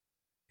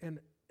 And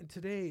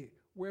today,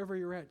 wherever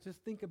you're at, just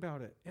think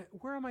about it.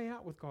 Where am I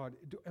at with God?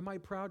 Am I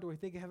proud? Do I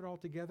think I have it all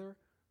together?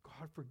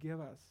 God, forgive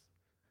us.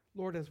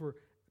 Lord, as we're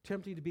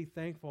attempting to be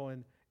thankful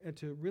and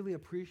to really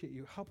appreciate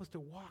you, help us to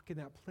walk in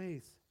that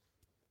place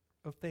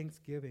of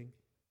thanksgiving.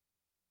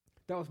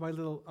 That was my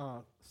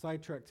little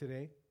sidetrack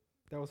today.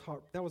 That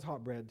was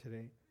hot bread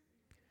today.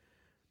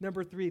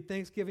 Number 3,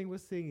 thanksgiving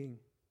with singing.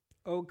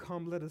 Oh,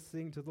 come, let us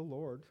sing to the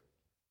Lord.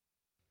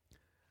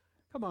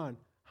 Come on.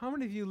 How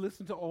many of you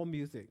listen to all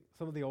music,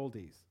 some of the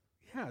oldies?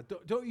 Yeah,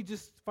 don't you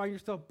just find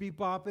yourself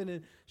bebopping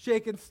and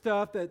shaking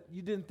stuff that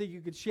you didn't think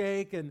you could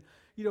shake? And,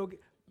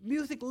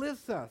 music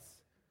lifts us.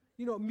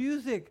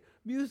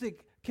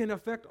 Music can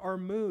affect our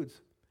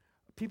moods.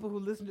 People who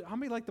listen to, how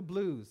many like the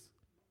blues?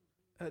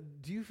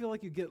 Do you feel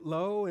like you get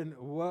low and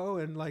whoa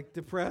and like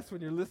depressed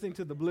when you're listening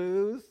to the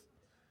blues?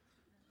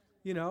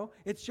 You know,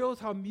 it shows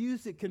how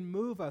music can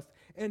move us.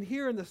 And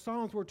here in the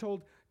Psalms, we're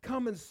told,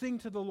 come and sing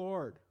to the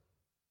Lord.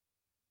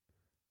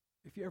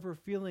 If you're ever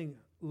feeling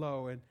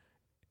low, and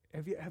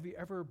have you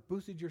ever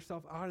boosted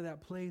yourself out of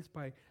that place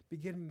by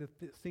beginning to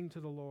sing to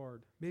the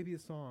Lord? Maybe a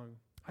song.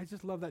 I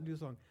just love that new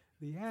song.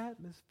 The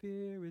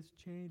atmosphere is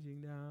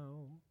changing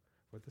now,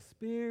 for the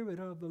Spirit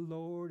of the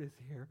Lord is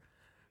here.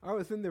 I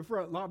was in the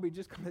front lobby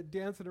just kind of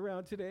dancing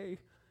around today,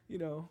 you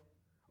know.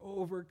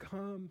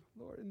 Overcome,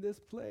 Lord, in this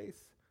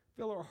place.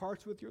 Fill our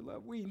hearts with your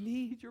love. We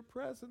need your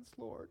presence,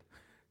 Lord.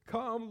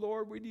 Come,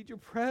 Lord, we need your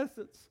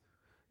presence.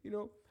 You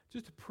know,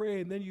 just to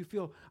pray, and then you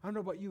feel, I don't know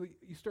about you,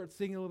 you start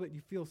singing a little bit, and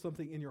you feel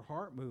something in your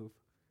heart move.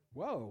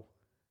 Whoa,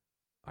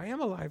 I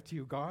am alive to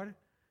you, God.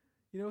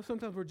 You know,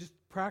 sometimes we're just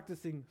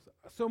practicing.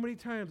 So many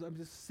times I'm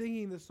just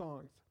singing the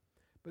songs.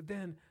 But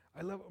then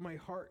I love when my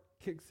heart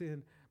kicks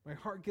in. My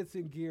heart gets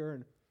in gear,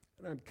 and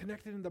I'm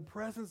connected in the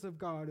presence of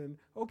God. And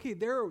okay,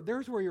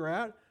 there's where you're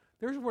at.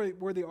 There's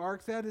where the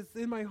ark's at. It's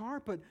in my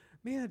heart. But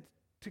man,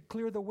 to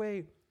clear the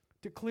way,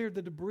 to clear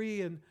the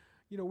debris, and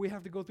you know, we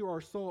have to go through our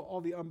soul,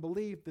 all the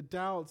unbelief, the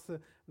doubts,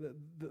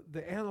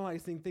 the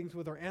analyzing things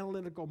with our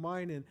analytical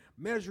mind, and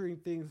measuring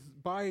things,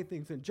 buying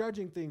things, and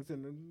judging things,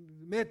 and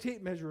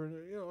meditate, measure,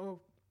 and you know.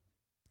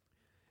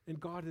 And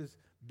God is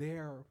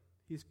there.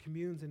 He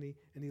communes, and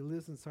he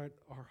lives inside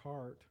our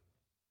heart.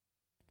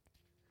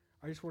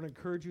 I just want to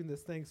encourage you in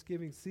this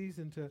Thanksgiving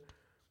season to,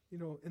 you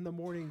know, in the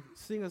morning,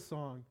 sing a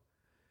song.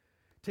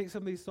 Take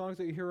some of these songs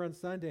that you hear on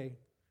Sunday.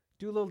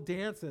 Do a little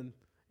dancing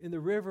in the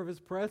river of his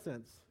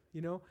presence,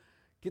 you know.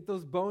 Get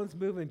those bones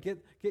moving. Get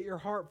your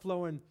heart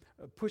flowing.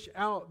 Push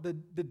out the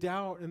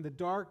doubt and the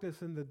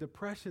darkness and the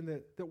depression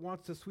that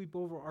wants to sweep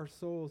over our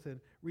souls,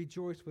 and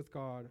rejoice with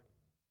God. Amen.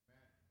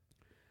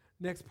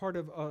 Next part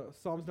of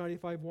Psalms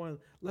 95:1.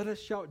 Let us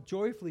shout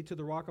joyfully to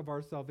the rock of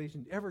our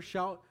salvation. Ever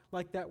shout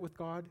like that with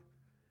God?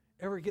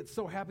 Ever get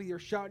so happy you're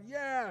shouting,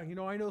 yeah? You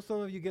know, I know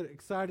some of you get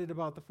excited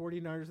about the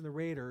 49ers and the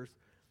Raiders,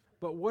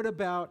 but what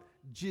about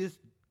just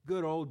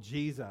good old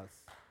Jesus?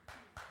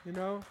 You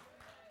know?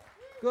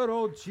 Good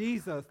old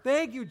Jesus.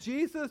 Thank you,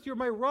 Jesus. You're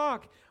my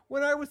rock.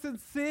 When I was in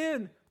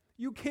sin,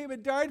 you came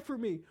and died for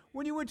me.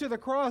 When you went to the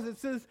cross, it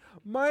says,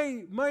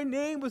 my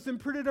name was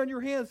imprinted on your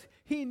hands.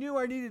 He knew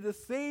I needed a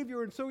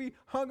Savior, and so he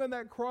hung on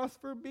that cross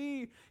for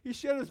me. He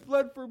shed his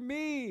blood for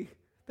me.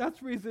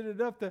 That's reason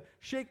enough to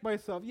shake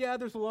myself. Yeah,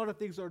 there's a lot of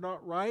things that are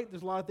not right.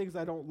 There's a lot of things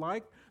I don't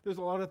like. There's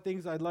a lot of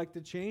things I'd like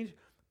to change.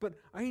 But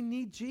I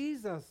need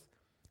Jesus.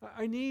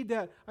 I need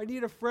that. I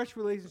need a fresh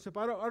relationship.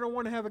 I don't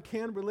want to have a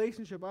canned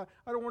relationship. I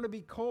don't want to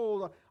be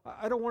cold.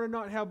 I don't want to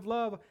not have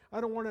love.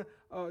 I don't want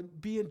to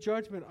be in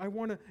judgment. I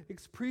want to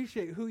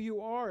appreciate who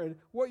you are and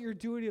what you're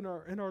doing in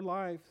our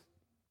lives.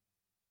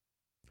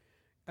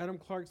 Adam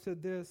Clark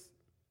said this.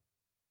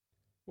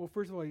 Well,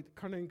 first of all, he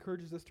kind of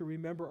encourages us to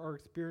remember our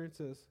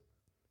experiences.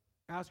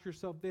 Ask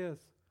yourself this: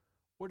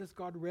 what has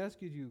God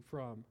rescued you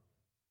from?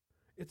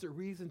 It's a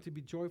reason to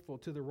be joyful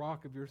to the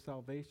rock of your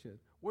salvation.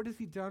 What has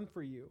he done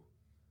for you?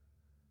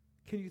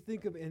 Can you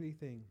think of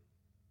anything?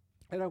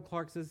 Adam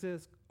Clark says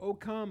this: oh,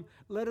 come,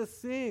 let us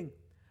sing.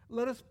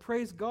 Let us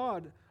praise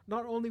God,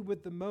 not only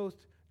with the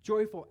most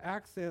joyful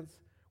accents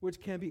which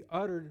can be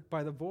uttered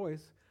by the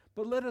voice,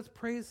 but let us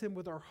praise him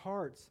with our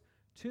hearts,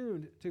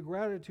 tuned to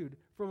gratitude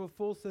from a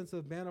full sense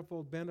of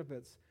manifold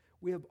benefits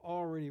we have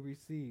already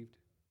received.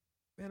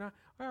 Man,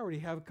 I already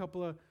have a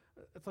couple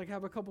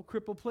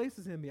crippled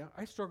places in me.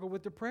 I struggle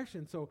with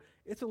depression, so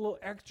it's a little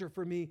extra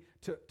for me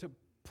to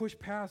push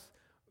past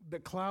the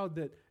cloud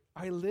that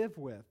I live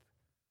with.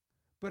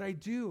 But I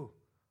do.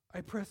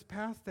 I press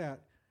past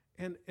that,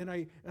 and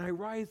I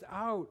rise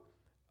out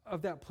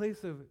of that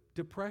place of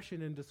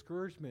depression and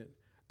discouragement.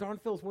 Don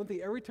Phillips, one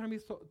thing, every time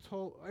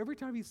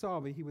he saw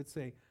me, he would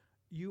say,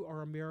 "You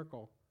are a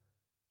miracle.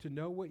 To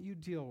know what you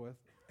deal with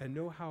and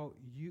know how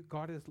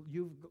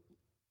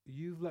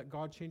you've let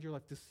God change your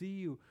life, to see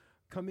you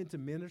come into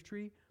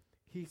ministry,"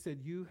 he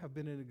said, "you have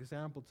been an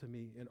example to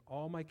me in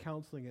all my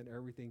counseling and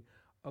everything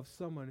of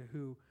someone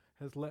who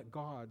has let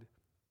God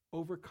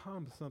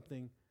overcome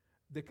something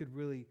that could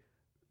really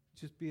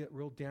just be a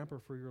real damper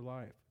for your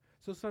life."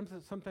 So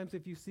sometimes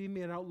if you see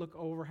me and I don't look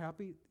over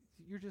happy,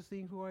 you're just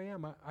seeing who I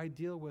am. I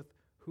deal with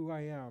who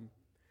I am.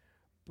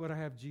 But I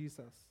have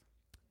Jesus,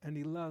 and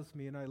he loves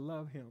me, and I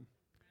love him.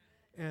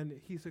 And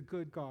he's a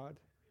good God.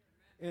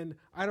 And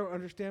I don't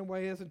understand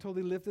why he hasn't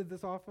totally lifted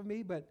this off of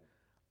me, but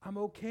I'm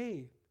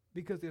okay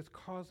because it's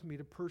caused me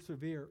to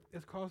persevere.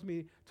 It's caused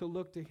me to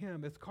look to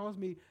him. It's caused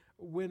me,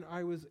 when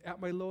I was at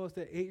my lowest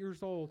at 8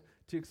 years old,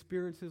 to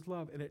experience his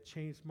love, and it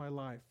changed my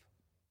life.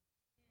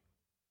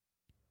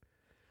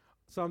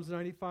 Psalms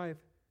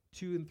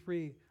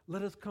 95:2-3.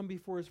 Let us come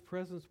before his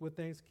presence with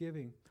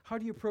thanksgiving. How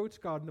do you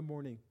approach God in the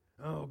morning?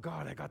 Oh,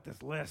 God, I got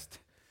this list,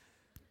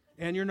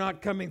 and you're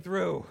not coming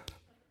through.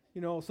 You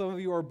know, some of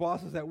you are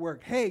bosses at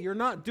work. Hey, you're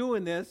not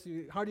doing this.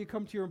 How do you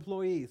come to your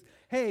employees?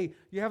 Hey,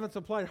 you haven't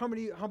supplied. How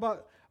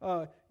about,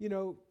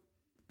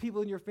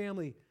 people in your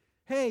family?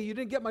 Hey, you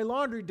didn't get my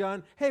laundry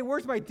done. Hey,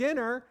 where's my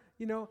dinner?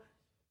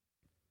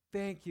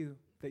 Thank you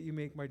that you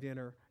make my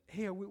dinner.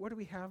 Hey, what are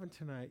we having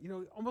tonight?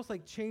 Almost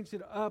like changed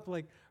it up,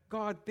 like,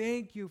 God,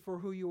 thank you for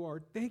who you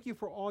are. Thank you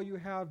for all you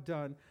have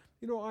done.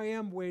 I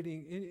am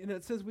waiting. And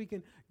it says we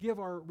can give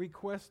our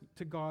request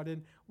to God,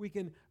 and we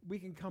can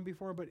come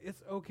before him, but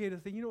it's okay to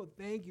say,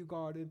 thank you,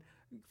 God, and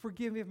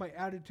forgive me if my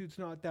attitude's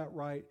not that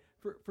right.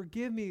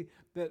 Forgive me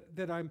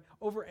that I'm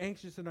over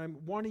anxious and I'm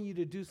wanting you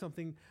to do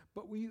something,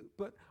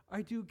 but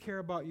I do care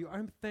about you.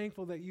 I'm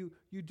thankful that you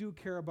do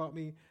care about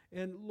me.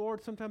 And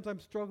Lord, sometimes I'm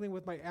struggling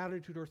with my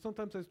attitude, or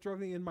sometimes I'm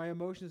struggling in my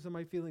emotions and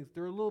my feelings.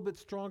 They're a little bit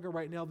stronger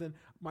right now than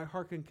my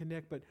heart can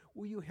connect, but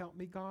will you help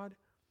me, God?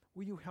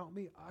 Will you help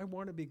me? I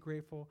want to be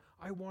grateful.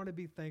 I want to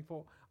be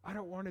thankful. I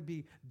don't want to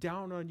be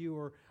down on you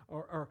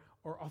or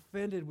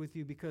offended with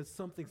you because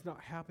something's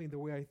not happening the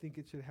way I think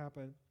it should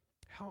happen.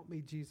 Help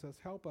me, Jesus.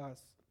 Help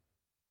us.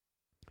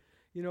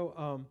 I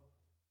don't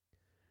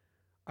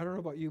know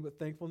about you, but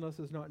thankfulness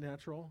is not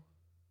natural.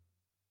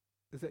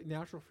 Is it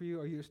natural for you?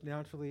 Are you just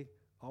naturally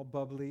all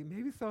bubbly?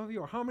 Maybe some of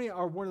you are. How many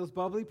are one of those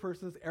bubbly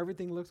persons,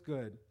 everything looks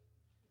good?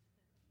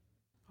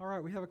 All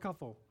right, we have a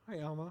couple.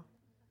 Hi, Alma.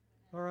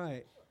 All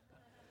right.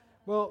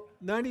 Well,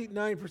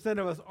 99%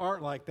 of us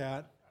aren't like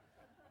that.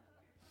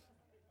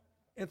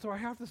 And so I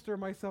have to stir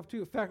myself too.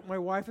 In fact, my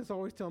wife is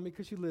always telling me,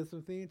 because she lives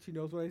with me and she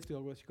knows what I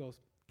deal with, she goes,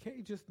 can't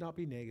you just not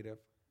be negative?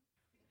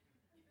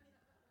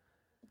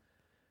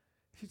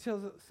 She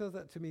says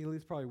that to me at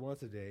least probably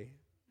once a day.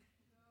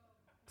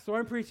 So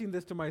I'm preaching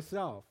this to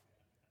myself.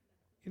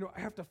 I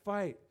have to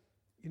fight,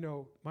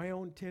 my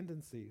own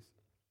tendencies.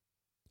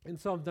 In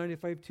Psalms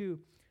 95:2,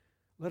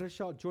 let us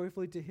shout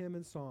joyfully to him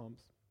in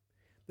psalms.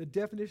 The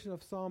definition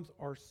of psalms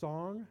are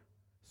songs,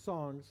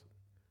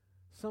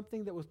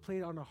 something that was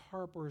played on a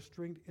harp or a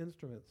stringed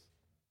instruments.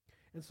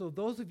 And so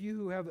those of you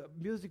who have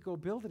musical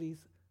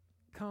abilities,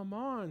 come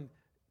on,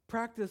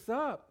 practice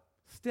up,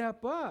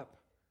 step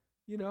up,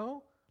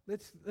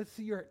 Let's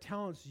see your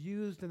talents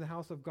used in the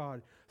house of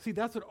God. See,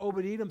 that's what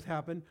Obed-Edom's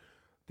happened.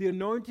 The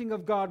anointing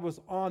of God was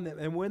on them.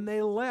 And when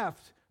they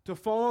left to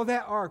follow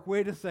that ark,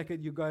 wait a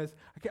second, you guys.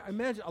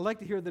 I like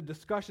to hear the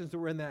discussions that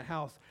were in that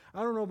house.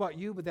 I don't know about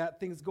you, but that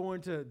thing's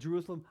going to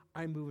Jerusalem.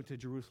 I'm moving to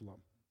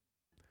Jerusalem.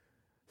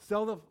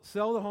 Sell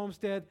the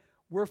homestead.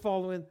 We're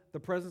following the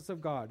presence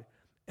of God.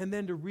 And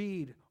then to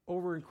read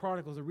over in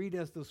Chronicles, to read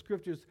as the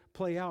scriptures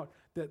play out,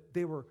 that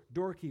they were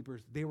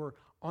doorkeepers. They were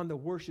on the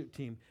worship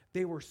team.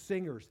 They were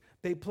singers.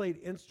 They played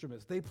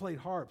instruments. They played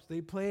harps.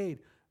 They played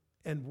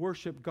and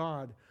worshiped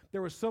God.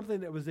 There was something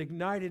that was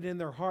ignited in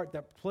their heart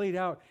that played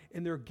out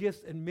in their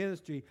gifts and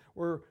ministry,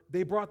 where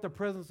they brought the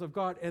presence of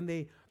God, and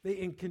they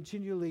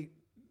continually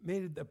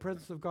made the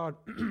presence of God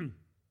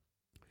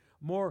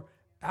more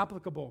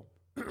applicable.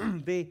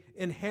 They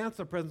enhanced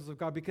the presence of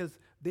God because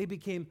they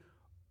became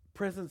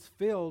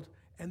presence-filled,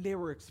 and they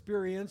were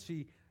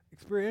experientially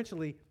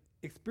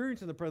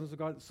experiencing the presence of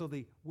God, so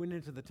they went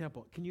into the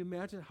temple. Can you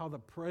imagine how the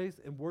praise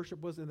and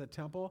worship was in the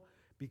temple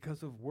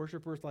because of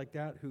worshipers like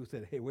that who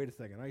said, hey, wait a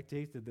second, I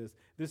tasted this.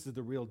 This is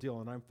the real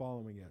deal, and I'm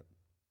following it.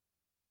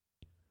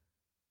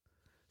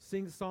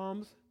 Sing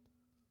psalms.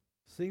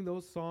 Sing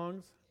those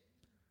songs.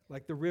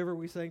 Like the river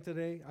we sang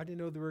today. I didn't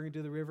know that we were going to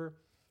do the river,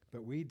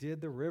 but we did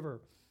the river.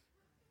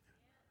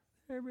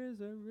 There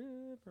is a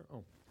river.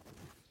 Oh.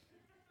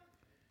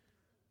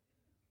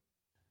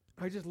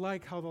 I just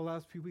like how the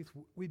last few weeks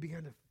we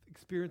began to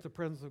experience the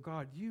presence of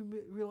God. You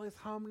realize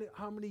how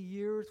many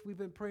years we've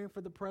been praying for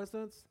the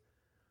presence?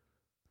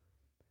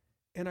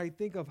 And I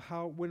think of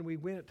how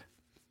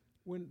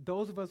when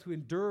those of us who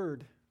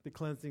endured the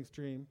cleansing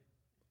stream,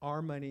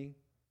 our money,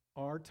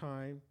 our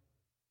time,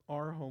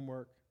 our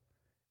homework,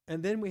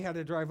 and then we had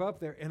to drive up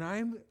there, and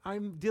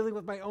I'm dealing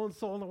with my own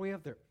soul on the way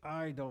up there.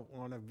 I don't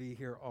want to be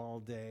here all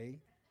day.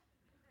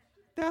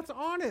 That's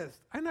honest.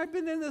 And I've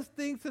been in this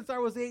thing since I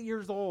was 8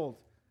 years old.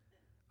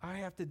 I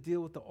have to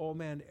deal with the old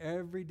man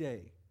every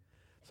day.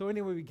 So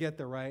anyway, we get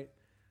there, right?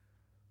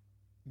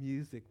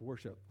 Music,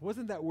 worship.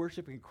 Wasn't that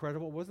worship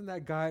incredible? Wasn't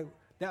that guy,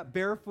 that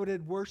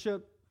barefooted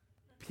worship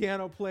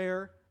piano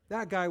player,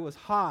 that guy was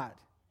hot.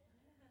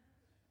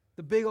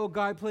 The big old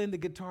guy playing the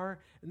guitar,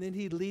 and then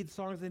he'd lead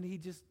songs, and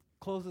he'd just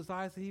close his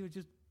eyes, and he was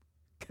just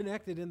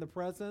connected in the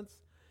presence.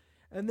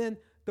 And then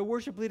the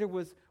worship leader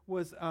was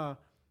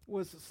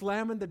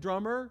slamming the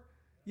drummer,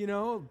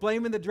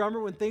 blaming the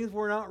drummer when things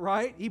were not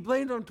right. He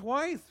blamed him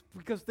twice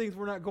because things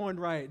were not going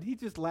right. He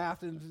just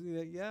laughed and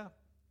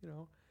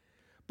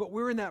But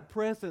we're in that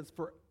presence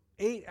for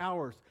 8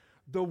 hours.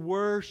 The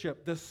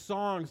worship, the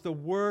songs, the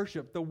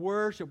worship.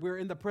 We're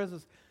in the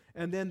presence.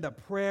 And then the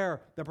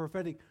prayer, the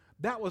prophetic.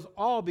 That was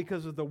all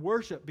because of the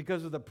worship,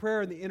 because of the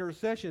prayer and the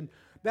intercession.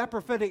 That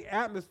prophetic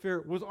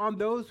atmosphere was on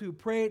those who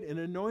prayed and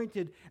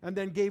anointed and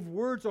then gave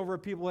words over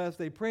people as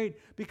they prayed,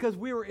 because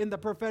we were in the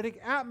prophetic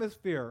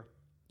atmosphere.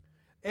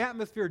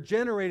 Atmosphere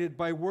generated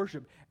by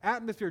worship.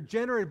 Atmosphere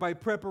generated by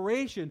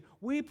preparation.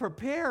 We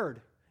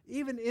prepared.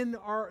 Even in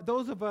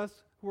those of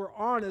us who are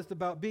honest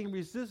about being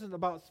resistant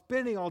about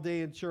spending all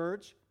day in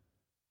church.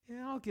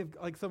 Yeah, I'll give,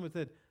 like someone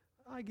said,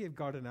 I gave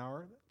God an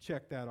hour.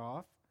 Check that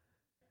off.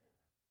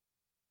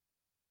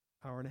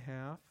 Hour and a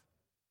half.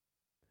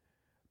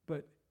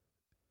 But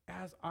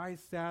as I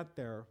sat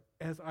there,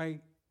 as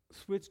I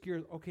switched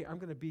gears, okay, I'm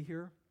going to be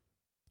here.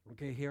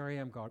 Okay, here I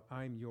am, God.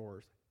 I'm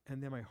yours.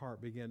 And then my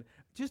heart began.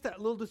 Just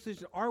that little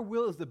decision. Our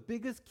will is the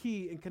biggest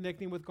key in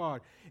connecting with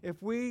God.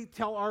 If we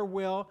tell our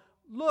will,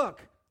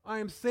 look, I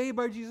am saved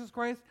by Jesus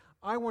Christ.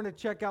 I want to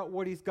check out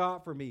what he's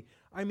got for me.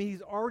 I mean,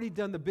 he's already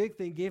done the big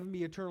thing, gave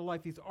me eternal life.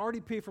 He's already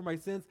paid for my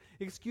sins.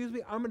 Excuse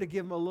me, I'm going to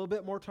give him a little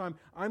bit more time.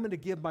 I'm going to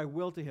give my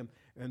will to him.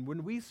 And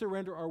when we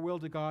surrender our will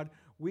to God,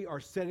 we are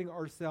setting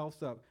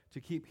ourselves up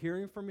to keep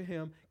hearing from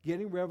him,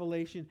 getting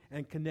revelation,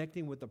 and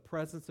connecting with the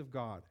presence of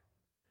God.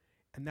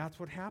 And that's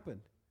what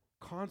happened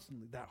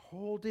constantly. That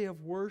whole day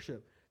of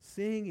worship,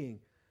 singing,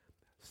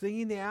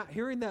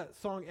 hearing that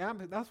song.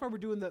 That's why we're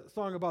doing that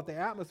song about the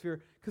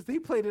atmosphere, because they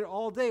played it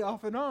all day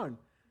off and on.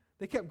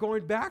 They kept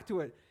going back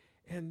to it.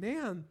 And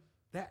man,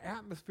 that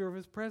atmosphere of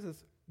his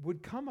presence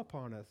would come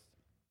upon us.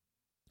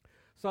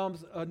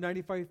 Psalms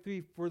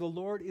 95:3, for the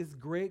Lord is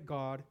great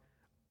God,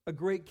 a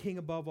great king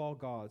above all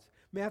gods.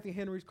 Matthew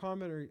Henry's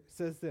commentary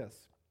says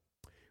this: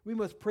 we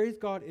must praise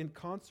God in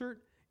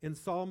concert in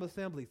solemn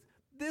assemblies.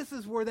 This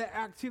is where that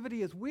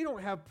activity is. We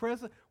don't have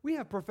presence. We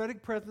have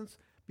prophetic presence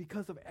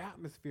because of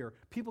atmosphere.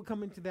 People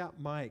come into that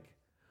mic.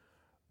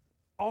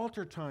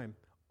 Altar time,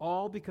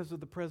 all because of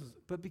the presence,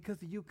 but because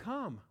you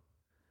come.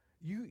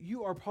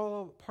 You are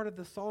part of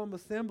the solemn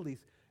assemblies.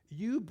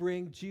 You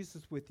bring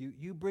Jesus with you.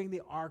 You bring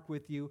the ark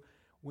with you.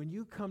 When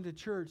you come to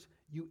church,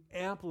 you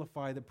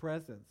amplify the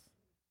presence.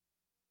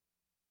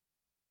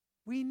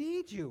 We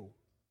need you.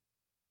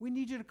 We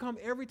need you to come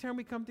every time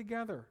we come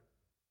together.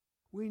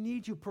 We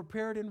need you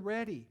prepared and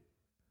ready.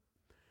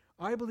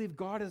 I believe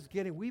God is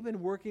we've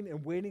been working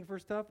and waiting for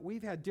stuff.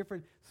 We've had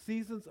different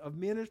seasons of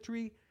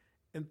ministry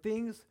and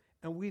things,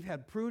 and we've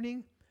had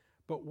pruning.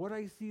 But what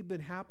I see been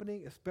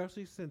happening,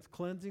 especially since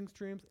cleansing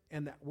streams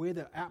and the way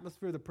the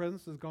atmosphere, the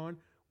presence has gone,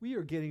 we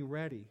are getting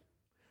ready.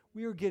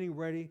 We are getting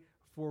ready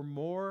for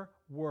more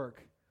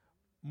work.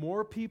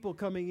 More people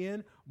coming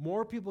in,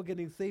 more people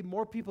getting saved,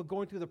 more people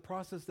going through the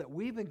process that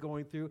we've been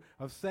going through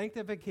of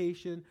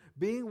sanctification,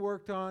 being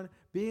worked on,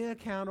 being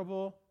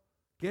accountable,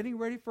 getting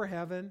ready for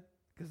heaven,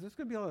 because there's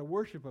going to be a lot of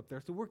worship up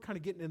there. So we're kind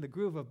of getting in the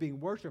groove of being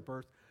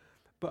worshipers.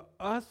 But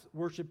us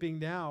worshiping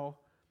now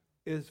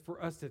is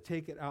for us to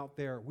take it out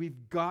there.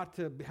 We've got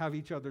to have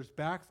each other's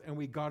backs, and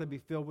we've got to be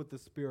filled with the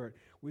Spirit.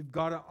 We've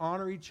got to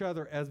honor each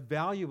other as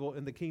valuable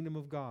in the kingdom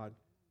of God.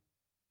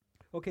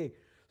 Okay,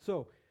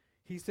 so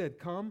he said,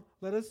 come,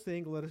 let us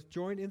sing, let us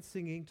join in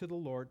singing to the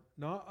Lord,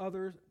 not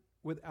others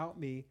without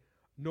me,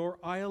 nor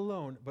I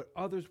alone, but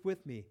others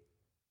with me.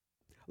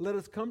 Let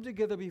us come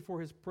together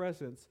before his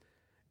presence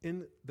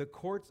in the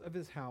courts of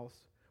his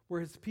house, where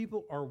his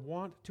people are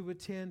wont to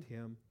attend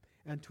him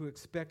and to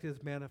expect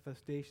his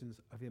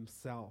manifestations of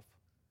himself.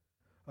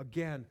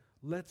 Again,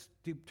 let's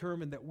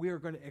determine that we are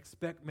going to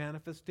expect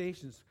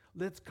manifestations.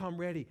 Let's come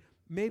ready.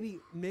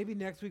 Maybe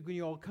next week when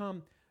you all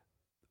come,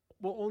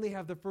 we'll only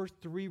have the first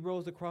 3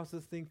 rows across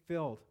this thing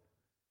filled,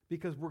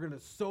 because we're going to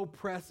so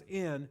press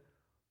in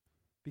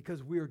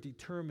because we are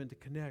determined to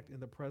connect in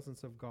the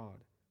presence of God.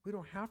 We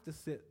don't have to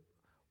sit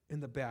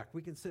in the back.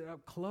 We can sit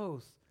up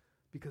close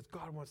because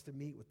God wants to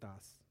meet with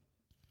us.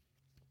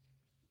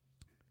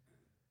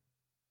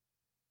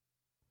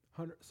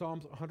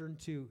 Psalms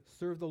 102,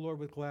 serve the Lord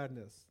with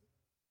gladness.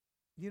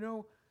 You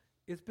know,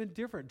 it's been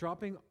different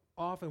dropping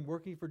off and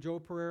working for Joe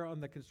Pereira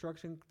on the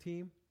construction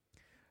team.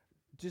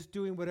 Just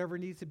doing whatever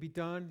needs to be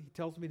done. He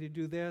tells me to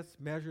do this,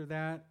 measure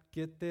that,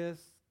 get this,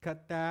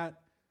 cut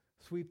that,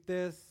 sweep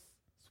this,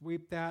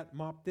 sweep that,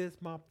 mop this,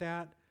 mop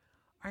that.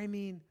 I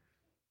mean,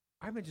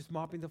 I've been just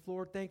mopping the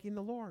floor, thanking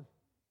the Lord.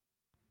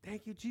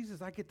 Thank you,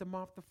 Jesus. I get to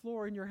mop the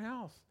floor in your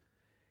house.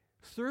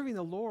 Serving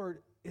the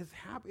Lord is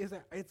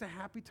it's a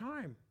happy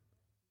time.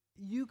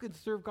 You can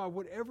serve God.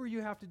 Whatever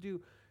you have to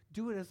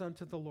do it as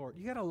unto the Lord.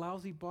 You got a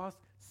lousy boss,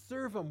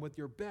 serve him with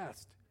your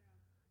best.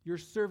 You're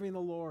serving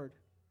the Lord.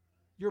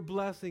 You're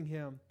blessing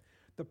him.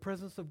 The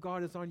presence of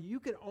God is on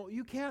you.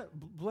 You can't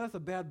bless a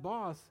bad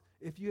boss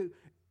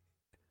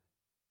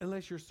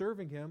unless you're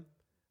serving him.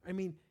 I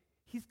mean,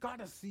 he's got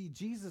to see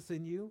Jesus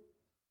in you.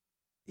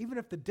 Even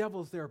if the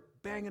devil's there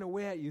banging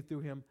away at you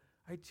through him,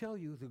 I tell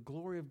you, the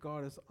glory of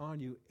God is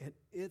on you, and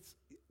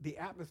the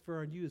atmosphere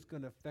on you is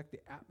going to affect the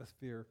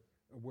atmosphere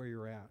of where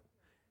you're at.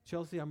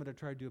 Chelsea, I'm going to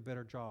try to do a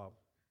better job.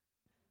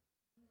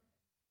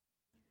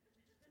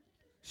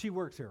 She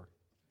works here.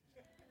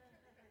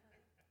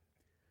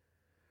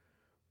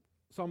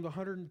 Psalm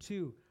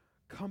 102,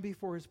 come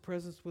before his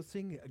presence with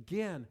singing.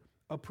 Again,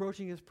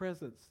 approaching his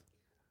presence.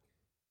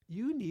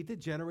 You need to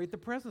generate the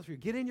presence for you.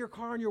 Get in your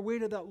car on your way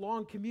to that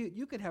long commute.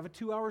 You could have a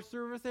 2-hour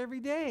service every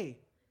day.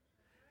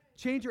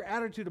 Change your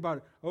attitude about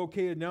it.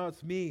 Okay, now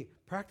it's me.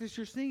 Practice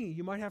your singing.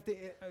 You might have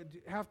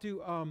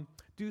to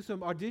do some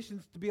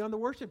auditions to be on the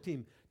worship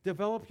team.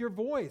 Develop your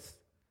voice.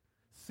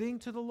 Sing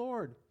to the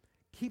Lord.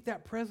 Keep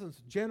that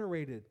presence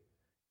generated.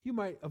 You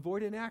might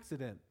avoid an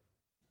accident.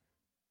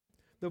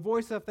 The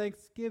voice of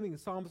thanksgiving,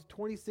 Psalms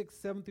 26,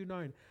 7 through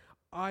 9.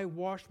 I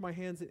wash my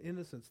hands in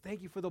innocence.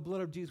 Thank you for the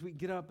blood of Jesus. We can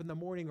get up in the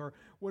morning or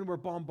when we're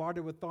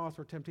bombarded with thoughts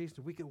or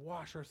temptations, we can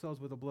wash ourselves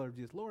with the blood of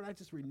Jesus. Lord, I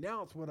just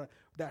renounce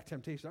that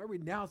temptation. I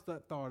renounce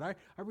that thought. I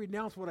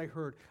renounce what I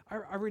heard.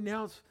 I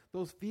renounce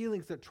those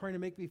feelings that are trying to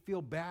make me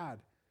feel bad.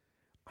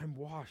 I'm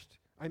washed.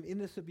 I'm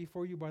innocent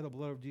before you by the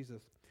blood of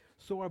Jesus.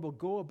 So I will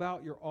go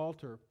about your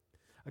altar.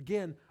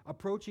 Again,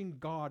 approaching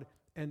God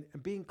and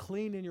being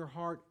clean in your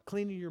heart,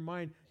 clean in your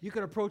mind. You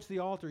can approach the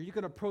altar. You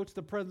can approach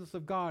the presence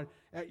of God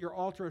at your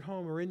altar at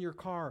home or in your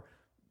car,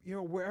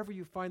 wherever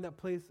you find that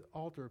place,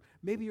 altar.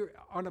 Maybe you're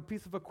on a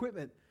piece of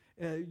equipment.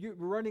 You're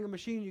running a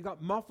machine. You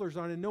got mufflers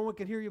on, and no one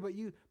can hear you but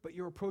you. But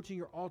you're approaching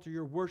your altar.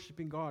 You're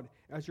worshiping God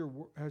as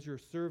you're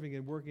serving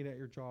and working at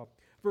your job.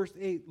 Verse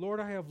 8, Lord,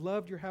 I have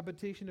loved your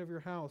habitation of your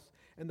house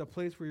and the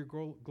place where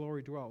your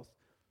glory dwells.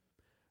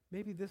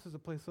 Maybe this is a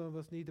place some of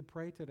us need to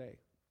pray today.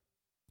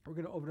 We're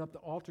going to open up the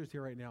altars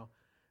here right now.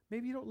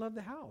 Maybe you don't love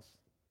the house.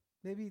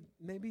 Maybe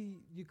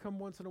you come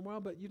once in a while,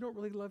 but you don't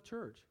really love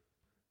church.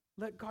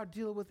 Let God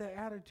deal with that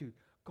attitude.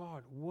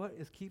 God, what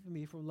is keeping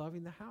me from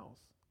loving the house?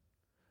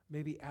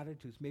 Maybe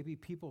attitudes, maybe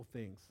people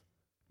things.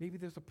 Maybe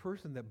there's a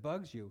person that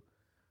bugs you.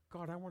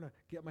 God, I want to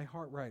get my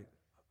heart right.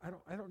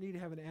 I don't need to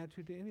have an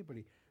attitude to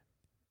anybody.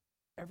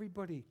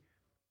 Everybody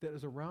that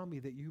is around me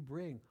that you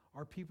bring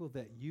are people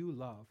that you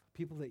love,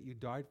 people that you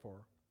died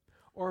for.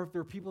 Or if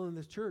there are people in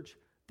this church,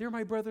 they're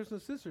my brothers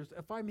and sisters.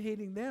 If I'm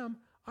hating them,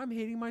 I'm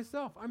hating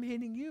myself. I'm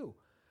hating you.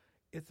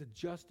 It's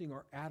adjusting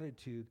our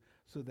attitude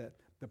so that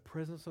the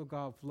presence of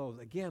God flows.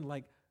 Again,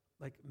 like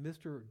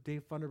Mr.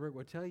 Dave Funderburg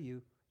would tell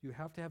you, you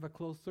have to have a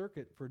closed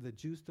circuit for the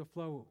juice to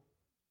flow.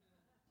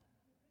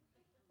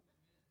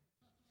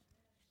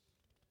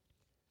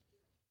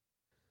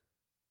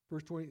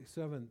 Verse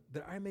 27,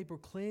 that I may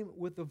proclaim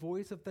with the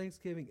voice of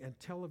thanksgiving and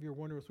tell of your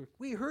wondrous works.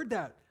 We heard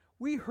that.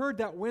 We heard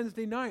that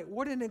Wednesday night.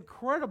 What an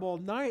incredible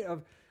night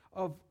of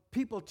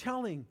people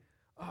telling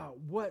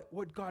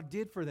what God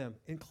did for them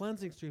in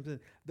cleansing streams and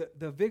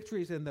the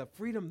victories and the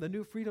freedom, the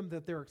new freedom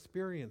that they're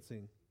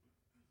experiencing.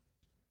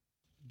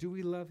 Do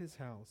we love his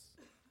house?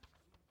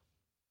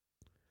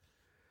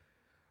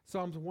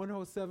 Psalms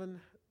 107,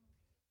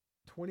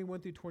 21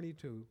 through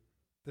 22.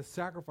 The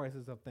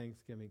sacrifices of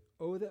thanksgiving.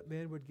 Oh, that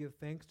man would give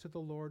thanks to the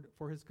Lord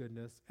for his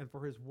goodness and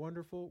for his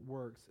wonderful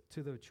works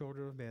to the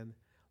children of men.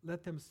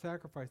 Let them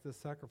sacrifice the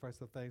sacrifice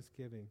of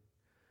thanksgiving.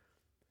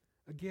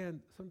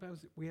 Again,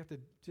 sometimes we have to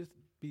just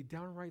be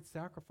downright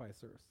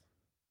sacrificers.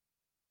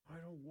 I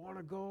don't want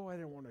to go. I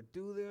don't want to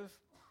do this.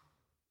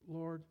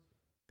 Lord,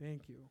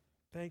 thank you.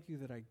 Thank you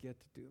that I get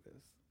to do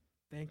this.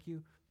 Thank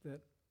you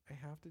that I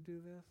have to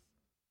do this.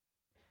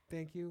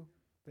 Thank you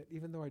that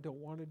even though I don't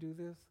want to do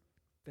this,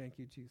 thank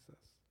you, Jesus.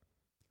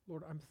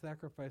 Lord, I'm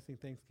sacrificing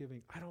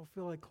thanksgiving. I don't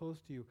feel like close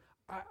to you.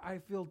 I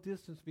feel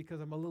distance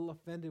because I'm a little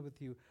offended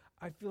with you.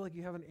 I feel like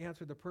you haven't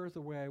answered the prayers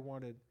the way I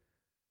wanted.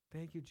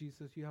 Thank you,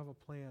 Jesus. You have a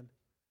plan.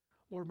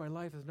 Lord, my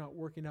life is not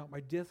working out.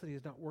 My destiny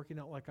is not working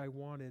out like I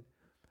wanted.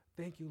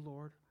 Thank you,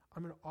 Lord.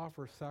 I'm going to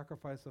offer a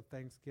sacrifice of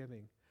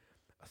thanksgiving.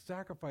 A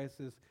sacrifice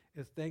is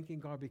thanking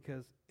God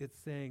because it's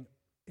saying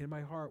in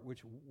my heart,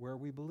 where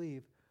we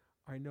believe,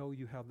 I know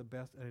you have the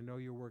best and I know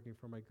you're working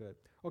for my good.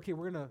 Okay,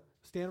 we're going to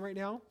stand right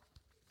now.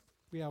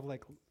 We have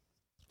like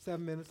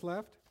 7 minutes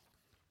left.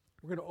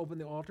 We're going to open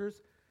the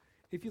altars.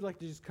 If you'd like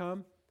to just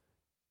come,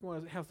 you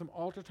want to have some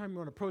altar time, you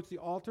want to approach the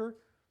altar,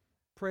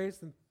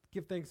 praise and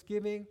give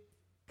thanksgiving,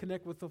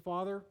 connect with the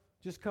Father,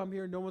 just come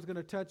here. No one's going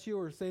to touch you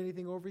or say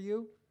anything over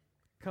you.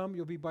 Come,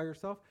 you'll be by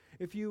yourself.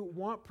 If you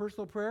want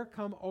personal prayer,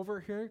 come over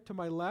here to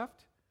my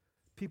left.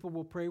 People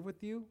will pray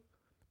with you,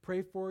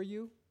 pray for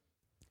you,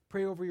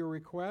 pray over your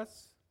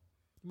requests.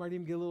 You might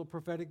even get a little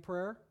prophetic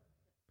prayer.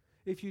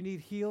 If you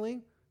need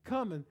healing,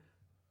 come and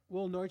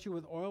we'll anoint you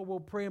with oil. We'll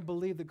pray and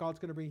believe that God's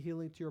going to bring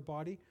healing to your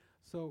body.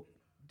 So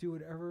do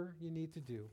whatever you need to do.